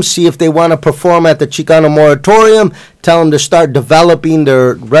to them, see if they want to perform at the Chicano Moratorium. Tell them to start developing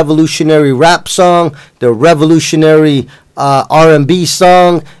their revolutionary rap song, their revolutionary R&B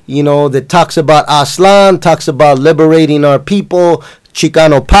song, that talks about Aslan, talks about liberating our people,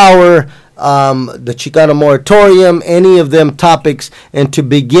 Chicano power, the Chicano Moratorium, any of them topics, and to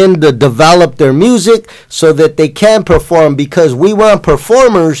begin to develop their music so that they can perform, because we want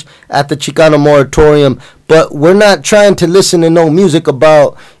performers at the Chicano Moratorium, but we're not trying to listen to no music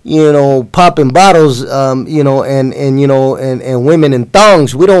about, popping bottles, and women in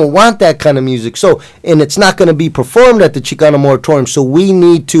thongs. We don't want that kind of music. So, and it's not going to be performed at the Chicano Moratorium. So we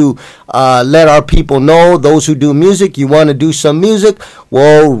need to let our people know, those who do music, you want to do some music,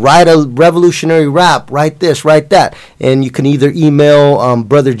 well, write a revolutionary rap, write this, write that. And you can either email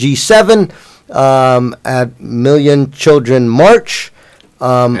Brother G7 at millionchildrenmarch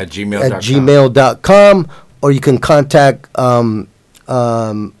At gmail.com, or you can contact Aslan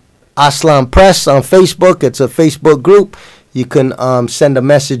Press on Facebook. It's a Facebook group. You can send a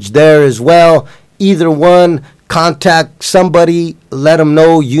message there as well. Either one, contact somebody, let them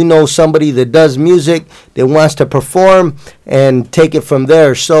know somebody that does music, that wants to perform, and take it from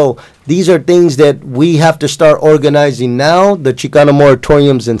there. So these are things that we have to start organizing now. The Chicano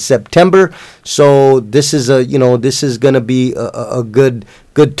Moratorium's in September, so this is going to be a good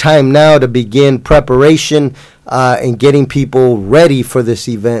time now to begin preparation and getting people ready for this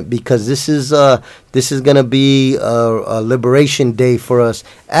event, because this is going to be a liberation day for us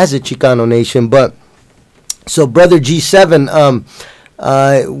as a Chicano nation. But so, Brother G7,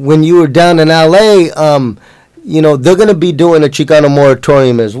 when you were down in LA, they're going to be doing a Chicano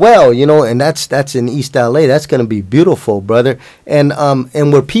Moratorium as well, and that's in East LA. That's going to be beautiful, brother. And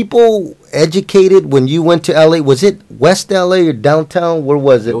were people educated when you went to LA? Was it West LA or downtown? Where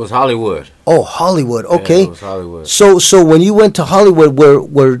was it? It was Hollywood. Oh, Hollywood. Okay. Yeah, it was Hollywood. So when you went to Hollywood,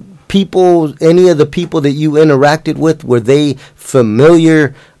 were people, any of the people that you interacted with, were they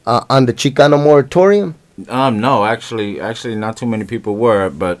familiar on the Chicano Moratorium? No, actually, not too many people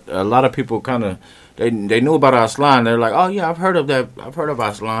were, but a lot of people kind of they knew about Aslan. They're like, oh yeah, I've heard of that. I've heard of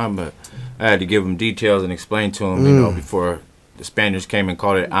Aslan, but I had to give them details and explain to them, you know, before the Spaniards came and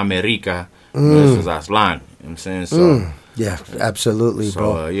called it America. This was Aslan. You know what I'm saying? So. Yeah, absolutely, So,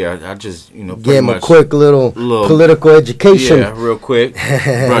 bro. I just, you know, Give him a quick little little- political education. Yeah, real quick.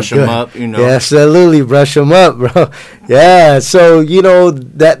 Brush them Good. up, you know. Yeah, absolutely, brush them up, bro. Yeah, so you know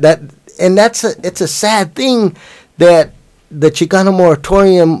it's a sad thing that the Chicano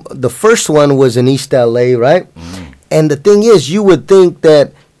moratorium, the first one was in East LA, right? And the thing is, you would think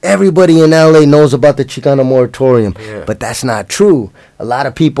that everybody in LA knows about the Chicano moratorium, but that's not true. A lot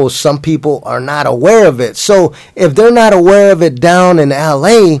of people, some people are not aware of it. So if they're not aware of it down in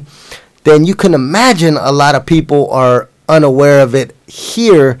LA, then you can imagine a lot of people are unaware of it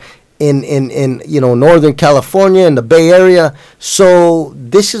here in you know, Northern California and the Bay Area. So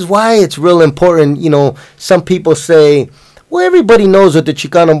this is why it's real important. You know, some people say, well, everybody knows what the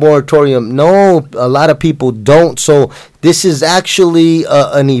Chicano moratorium. No, a lot of people don't. So this is actually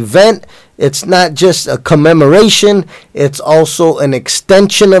an event. It's not just a commemoration. It's also an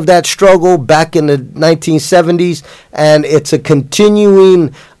extension of that struggle back in the 1970s. And it's a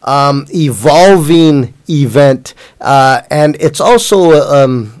continuing, evolving event. And it's also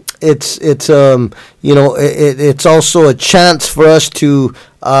it's also a chance for us to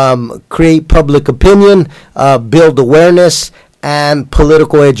create public opinion, build awareness, and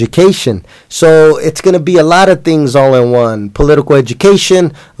political education. So it's going to be a lot of things all in one. Political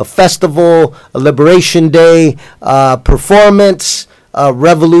education, a festival, a Liberation Day, performance,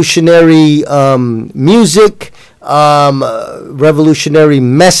 revolutionary music, revolutionary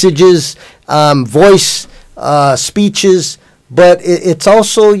messages, voice speeches. But it's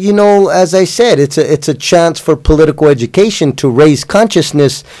also, you know, as I said, it's a chance for political education to raise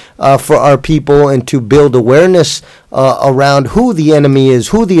consciousness for our people and to build awareness around who the enemy is,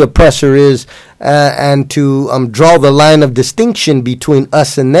 who the oppressor is, and to draw the line of distinction between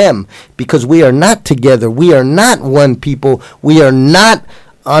us and them, because we are not together. We are not one people. We are not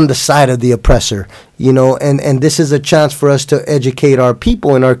on the side of the oppressor, you know, and this is a chance for us to educate our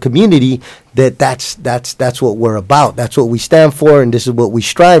people in our community that's what we're about. That's what we stand for, and this is what we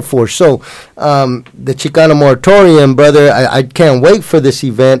strive for. So the Chicano moratorium, brother, I can't wait for this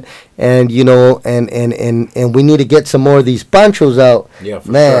event, and you know, and we need to get some more of these ponchos out. Yeah,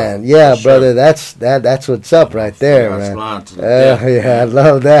 for man. Sure. Yeah, for brother, sure. that's what's up right there, man. Yeah, I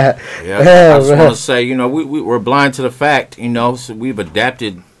love that. Yeah, I just want to say, you know, we're blind to the fact, you know, so we've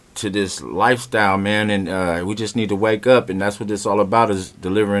adapted to this lifestyle, man, and we just need to wake up, and that's what this all about, is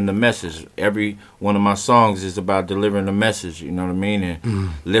delivering the message. Every one of my songs is about delivering the message, you know what I mean,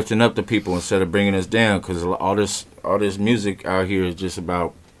 and lifting up the people instead of bringing us down, because all this music out here is just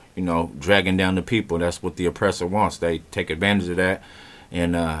about, you know, dragging down the people. That's what the oppressor wants. They take advantage of that,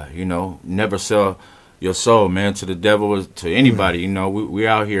 and you know, never sell your soul, man, to the devil or to anybody. You know, we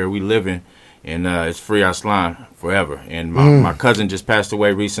out here, we living, and it's Free Aslan forever. And my cousin just passed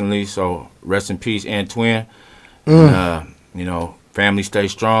away recently, so rest in peace, Antoine. And, you know, family stay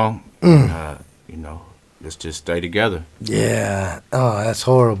strong. And, you know, let's just stay together. Yeah. Oh, that's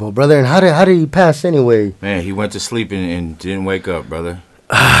horrible, brother. And how did he pass anyway? Man, he went to sleep and didn't wake up, brother.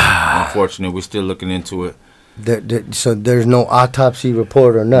 Unfortunately, we're still looking into it. So there's no autopsy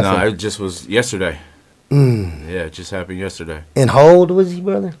report or nothing? No, it just was yesterday. Yeah, it just happened yesterday. And how old was he,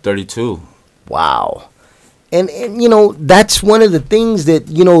 brother? 32. Wow. And you know, that's one of the things that,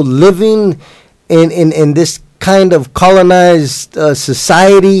 you know, living in this kind of colonized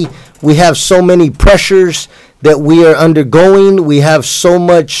society, we have so many pressures that we are undergoing. We have so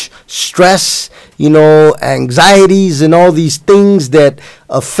much stress, you know, anxieties and all these things that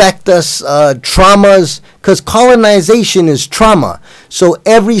affect us, traumas, because colonization is trauma. So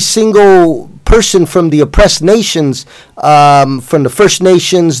every single person from the oppressed nations, from the First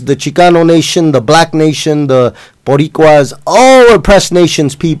Nations, the Chicano Nation, the Black Nation, the Boricuas, all oppressed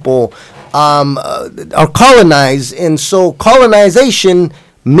nations people are colonized. And so colonization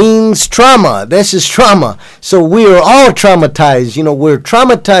means trauma. This is trauma. So we are all traumatized. You know, we're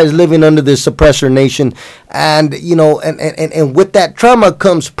traumatized living under this oppressor nation. And, you know, and with that trauma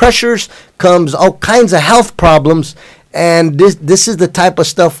comes pressures, comes all kinds of health problems. And this is the type of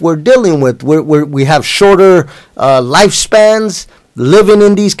stuff we're dealing with. We have shorter lifespans living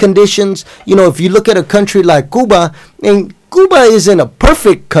in these conditions. You know, if you look at a country like Cuba, and Cuba isn't a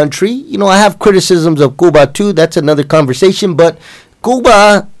perfect country. You know, I have criticisms of Cuba too. That's another conversation. But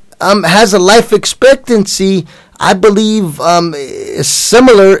Cuba has a life expectancy, I believe, is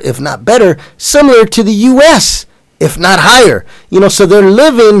similar, if not better, similar to the U.S., if not higher. You know, so they're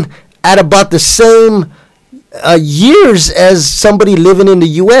living at about the same years as somebody living in the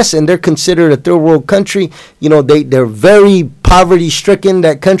U.S. and they're considered a third world country. You know, they're very poverty stricken,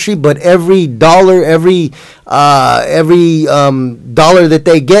 that country, but every dollar, every dollar that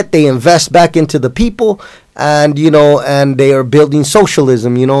they get, they invest back into the people. And, you know, and they are building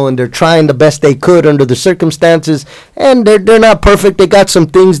socialism, you know, and they're trying the best they could under the circumstances. And they're not perfect. They got some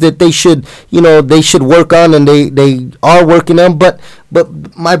things that they should, you know, they should work on, and they are working on. But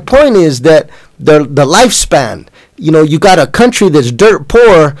my point is that the lifespan, you know, you got a country that's dirt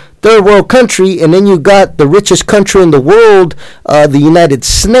poor, third world country, and then you got the richest country in the world, the United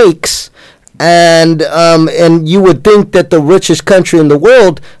Snakes. And you would think that the richest country in the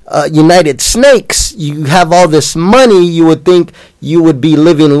world, United Snakes, you have all this money, you would think you would be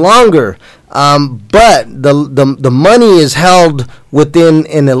living longer. But the money is held within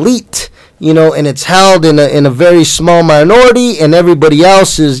an elite, you know, and it's held in a very small minority, and everybody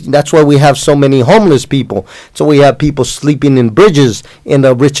else is. That's why we have so many homeless people. So we have people sleeping in bridges in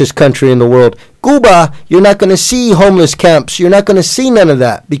the richest country in the world. Cuba, you're not going to see homeless camps. You're not going to see none of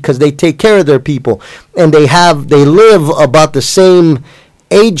that, because they take care of their people, and they live about the same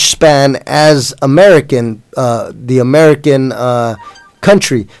age span as the American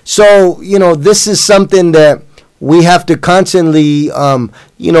country. So, you know, this is something that we have to constantly,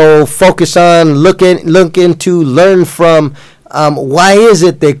 you know, focus on, look into, learn from. Why is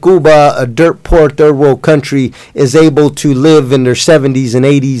it that Cuba, a dirt poor third world country, is able to live in their 70s and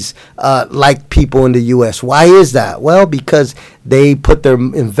 80s like people in the U.S.? Why is that? Well, because they put their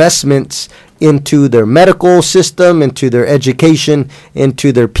investments into their medical system, into their education,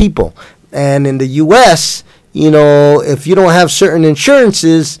 into their people. And in the U.S., you know, if you don't have certain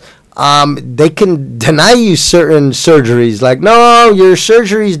insurances, they can deny you certain surgeries. Like, no, your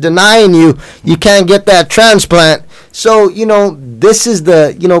surgery's denying you. You can't get that transplant. So, you know, this is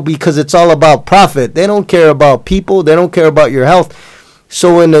because it's all about profit. They don't care about people. They don't care about your health.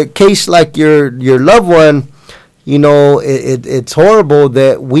 So in a case like your loved one, you know, it's horrible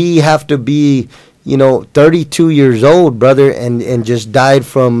that we have to be, you know, 32 years old, brother, and just died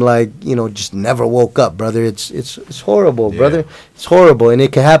from, like, you know, just never woke up, brother. It's horrible, brother. It's horrible, and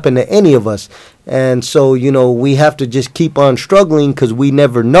it can happen to any of us. And so, you know, we have to just keep on struggling, because we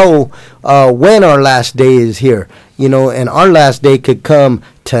never know when our last day is here, you know, and our last day could come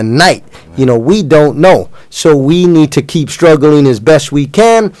tonight. You know, we don't know. So we need to keep struggling as best we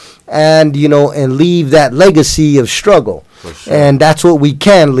can, and, you know, and leave that legacy of struggle. Sure. And that's what we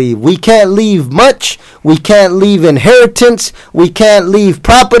can leave. We can't leave much. We can't leave inheritance. We can't leave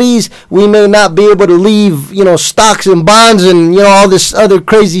properties. We may not be able to leave, you know, stocks and bonds and, you know, all this other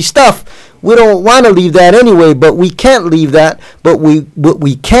crazy stuff. We don't want to leave that anyway, but we can't leave that. But what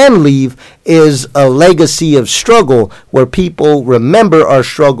we can leave is a legacy of struggle, where people remember our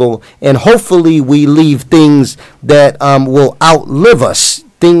struggle, and hopefully we leave things that will outlive us.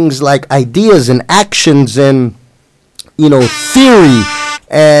 Things like ideas and actions and, you know, theory,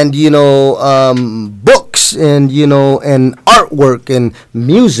 and, you know, books, and, you know, and artwork and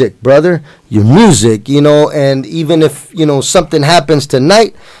music, brother. Your music, you know, and even if, you know, something happens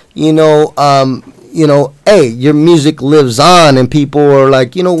tonight, you know, hey, your music lives on, and people are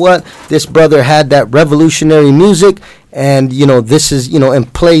like, you know what, this brother had that revolutionary music, and, you know, this is, you know,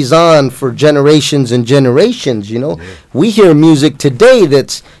 and plays on for generations and generations, you know. Yeah. We hear music today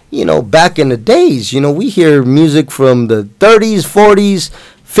that's, you know, back in the days, you know, we hear music from the 30s, 40s,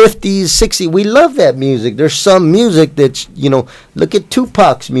 50s, 60s. We love that music. There's some music that's, you know, look at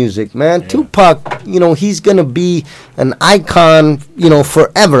Tupac's music, man. Yeah. Tupac, you know, he's going to be an icon, you know,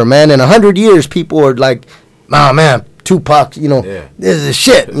 forever, man. In 100 years, people are like, oh, man, Tupac, you know, this is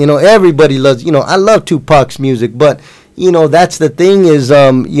shit. You know, everybody loves, you know, I love Tupac's music, but, you know, that's the thing is,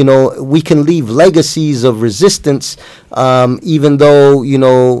 you know, we can leave legacies of resistance, even though, you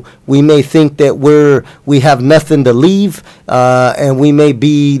know, we may think that we have nothing to leave, and we may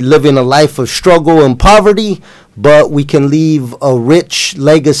be living a life of struggle and poverty, but we can leave a rich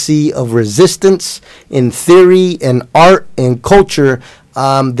legacy of resistance in theory and art and culture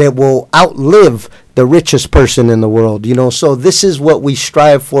that will outlive the richest person in the world, you know. So this is what we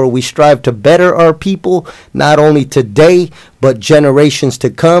strive for. We strive to better our people, not only today, but generations to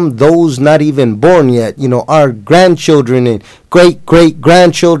come, those not even born yet, you know, our grandchildren and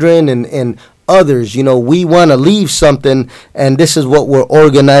great-great-grandchildren and others. You know, we want to leave something, and this is what we're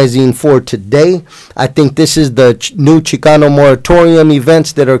organizing for today. I think this is the new Chicano moratorium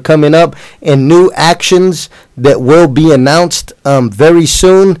events that are coming up, and new actions that will be announced very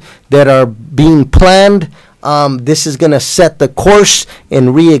soon that are being planned. This is going to set the course and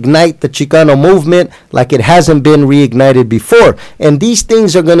reignite the Chicano movement like it hasn't been reignited before. And these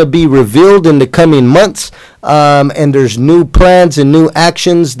things are going to be revealed in the coming months. And there's new plans and new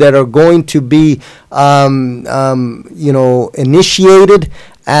actions that are going to be, initiated.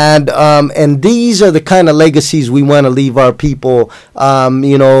 And these are the kind of legacies we want to leave our people,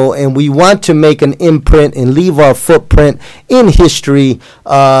 and we want to make an imprint and leave our footprint in history,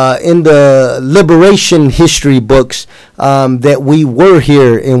 in the liberation history books, that we were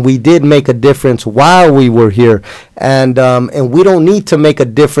here and we did make a difference while we were here. And we don't need to make a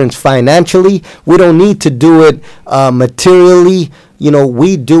difference financially. We don't need to do it materially.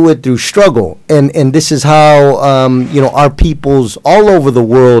 We do it through struggle. And this is how, our peoples all over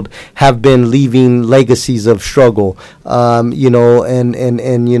the world have been leaving legacies of struggle, and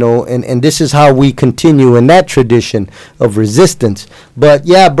this is how we continue in that tradition of resistance. But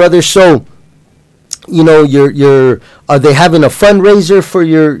yeah, brother, so, are they having a fundraiser for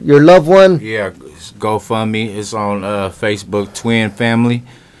your loved one? Yeah, it's GoFundMe. It's on Facebook, Twin Family.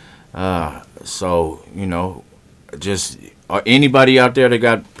 Just anybody out there that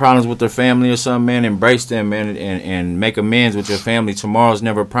got problems with their family or something, man, embrace them, man, and make amends with your family. Tomorrow's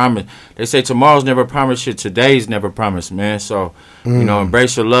never promised. They say tomorrow's never promised. Shit, today's never promised, man. So,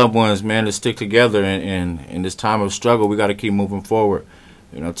 embrace your loved ones, man. To stick together in this time of struggle. We got to keep moving forward.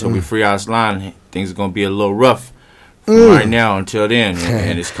 Till we free Aslan, things are gonna be a little rough. Right now until then,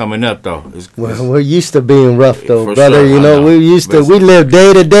 and it's coming up though. We're used to being rough though, brother. Sure, We live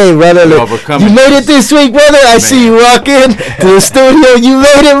day to day, brother. You made it this week, brother. I see you walk in to the studio. You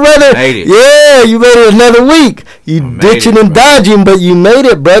made it, brother. Yeah, you made it another week. You ditching and dodging, but you made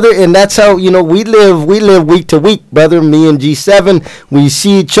it, brother. And that's how we live. We live week to week, brother. Me and G7, we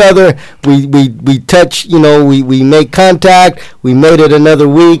see each other. We touch. We make contact. We made it another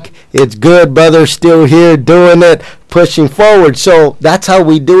week. It's good, brother. Still here doing it. Pushing forward. So that's how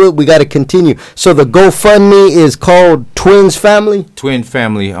we do it. We got to continue. So the GoFundMe is called Twins Family? Twin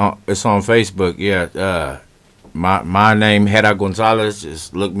Family. It's on Facebook. Yeah. My name, Hera Gonzalez.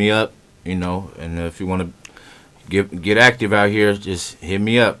 Just look me up, and if you want to get active out here, just hit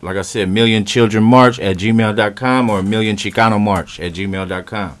me up. Like I said, millionchildrenmarch@gmail.com or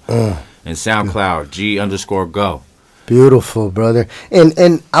millionchicanomarch@gmail.com. And SoundCloud, G_go. Beautiful, brother.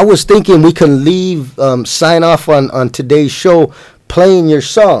 And I was thinking we can sign off on today's show playing your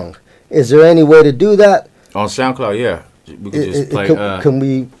song. Is there any way to do that? On SoundCloud, yeah. We can just play. Can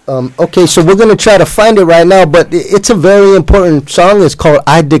we? Okay, so we're going to try to find it right now, but it's a very important song. It's called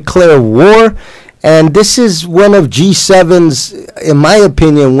I Declare War. And this is one of G7's, in my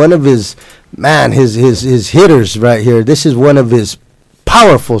opinion, one of his hitters right here. This is one of his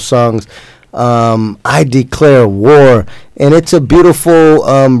powerful songs. I Declare War, and it's a beautiful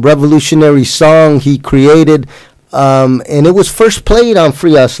revolutionary song he created, and it was first played on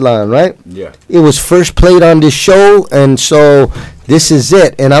Free Aslan, right? Yeah, it was first played on this show, and so this is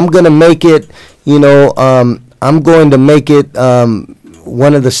it. And I'm gonna make it,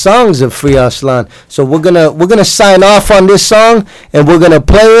 one of the songs of Free Aslan. So we're gonna sign off on this song, and we're gonna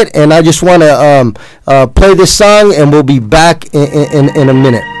play it. And I just want to play this song, and we'll be back in a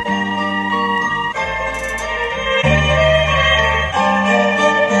minute.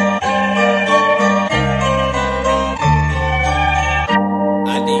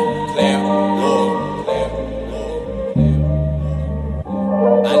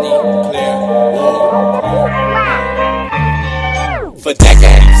 For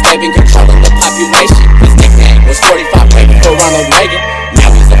decades, they've been controlling the population. His nickname was 45 waiting for Ronald Reagan.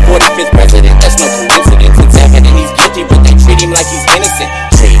 Now he's the 45th president, that's no coincidence. It's evident he's guilty, but they treat him like he's innocent.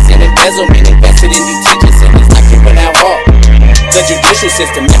 Treason, embezzlement, invested in detention centers like juvenile hall. The judicial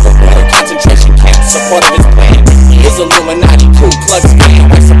system never water concentration camps, a part of his plan. He is Illuminati, Ku Klux Klan,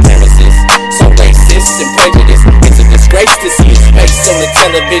 white supremacist. So racist and prejudiced. It's a disgrace to see his face on the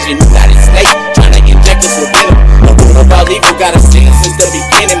television. United Snake trying to inject us with venom. The rule of all evil got us in since the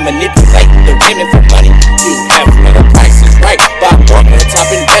beginning, manipulating the women for money. You have met the prices right by working the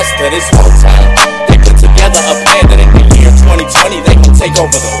top investor this whole time. They put together a plan that in the year 2020 they can take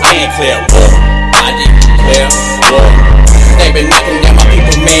over the land. Declare war. I declare war. They've been knocking down my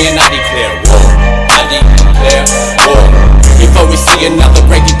people, man. I declare war. I declare war. Before we see another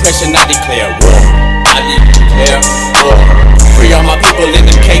Great Depression, I declare war. I declare war. Free all my people in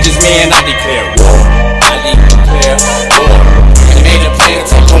them cages, man. I declare war. I declare war. They made a plan to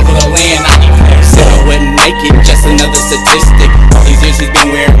take over the land. I declare said I wasn't naked, just another statistic. All these years he's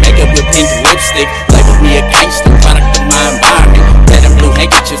been wearing makeup with pink lipstick. Labeled me a gangster, product of my environment. Red and blue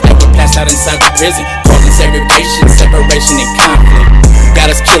handkerchiefs that would pass out inside the prison. Causing segregation, separation, and conflict. Got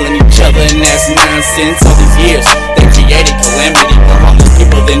us killing each other and that's nonsense. All these years, they created calamity. More homeless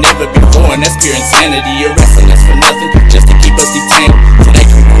people than ever before, and that's pure insanity. Arresting us for nothing, just to keep us detained. So they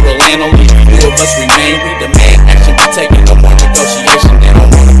can rule the land, only a few of us remain. We demand action, be taking no more negotiation. They don't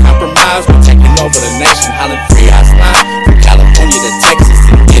want to compromise, we're taking over the nation. Hollering free Aslan, from California to Texas,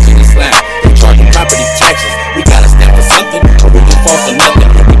 indigenous land. They charging property taxes, we gotta stand for something, or we can fall for nothing.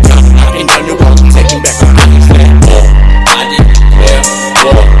 We coming out in our new world, taking back our island's land. War, I declare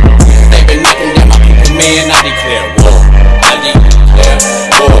war. They've been knocking down my people, man, I declare war. I declare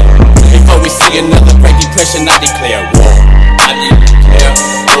war. Before we see another Great Depression, I declare war. I declare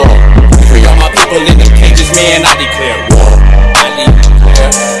war. Free all my people in them cages, man, I declare war. I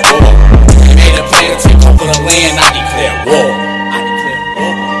declare war. They made a plan to take over the land, I declare war. I declare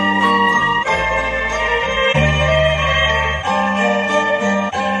war.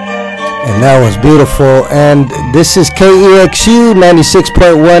 And that was beautiful. And this is KEXU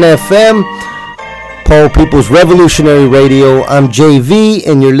 96.1 FM, Pole People's Revolutionary Radio. I'm JV,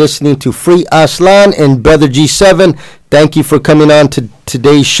 and you're listening to Free Aslan and Brother G7. Thank you for coming on to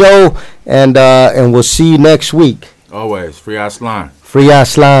today's show, and we'll see you next week. Always, free Aslan. Free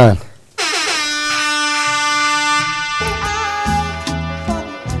Aslan.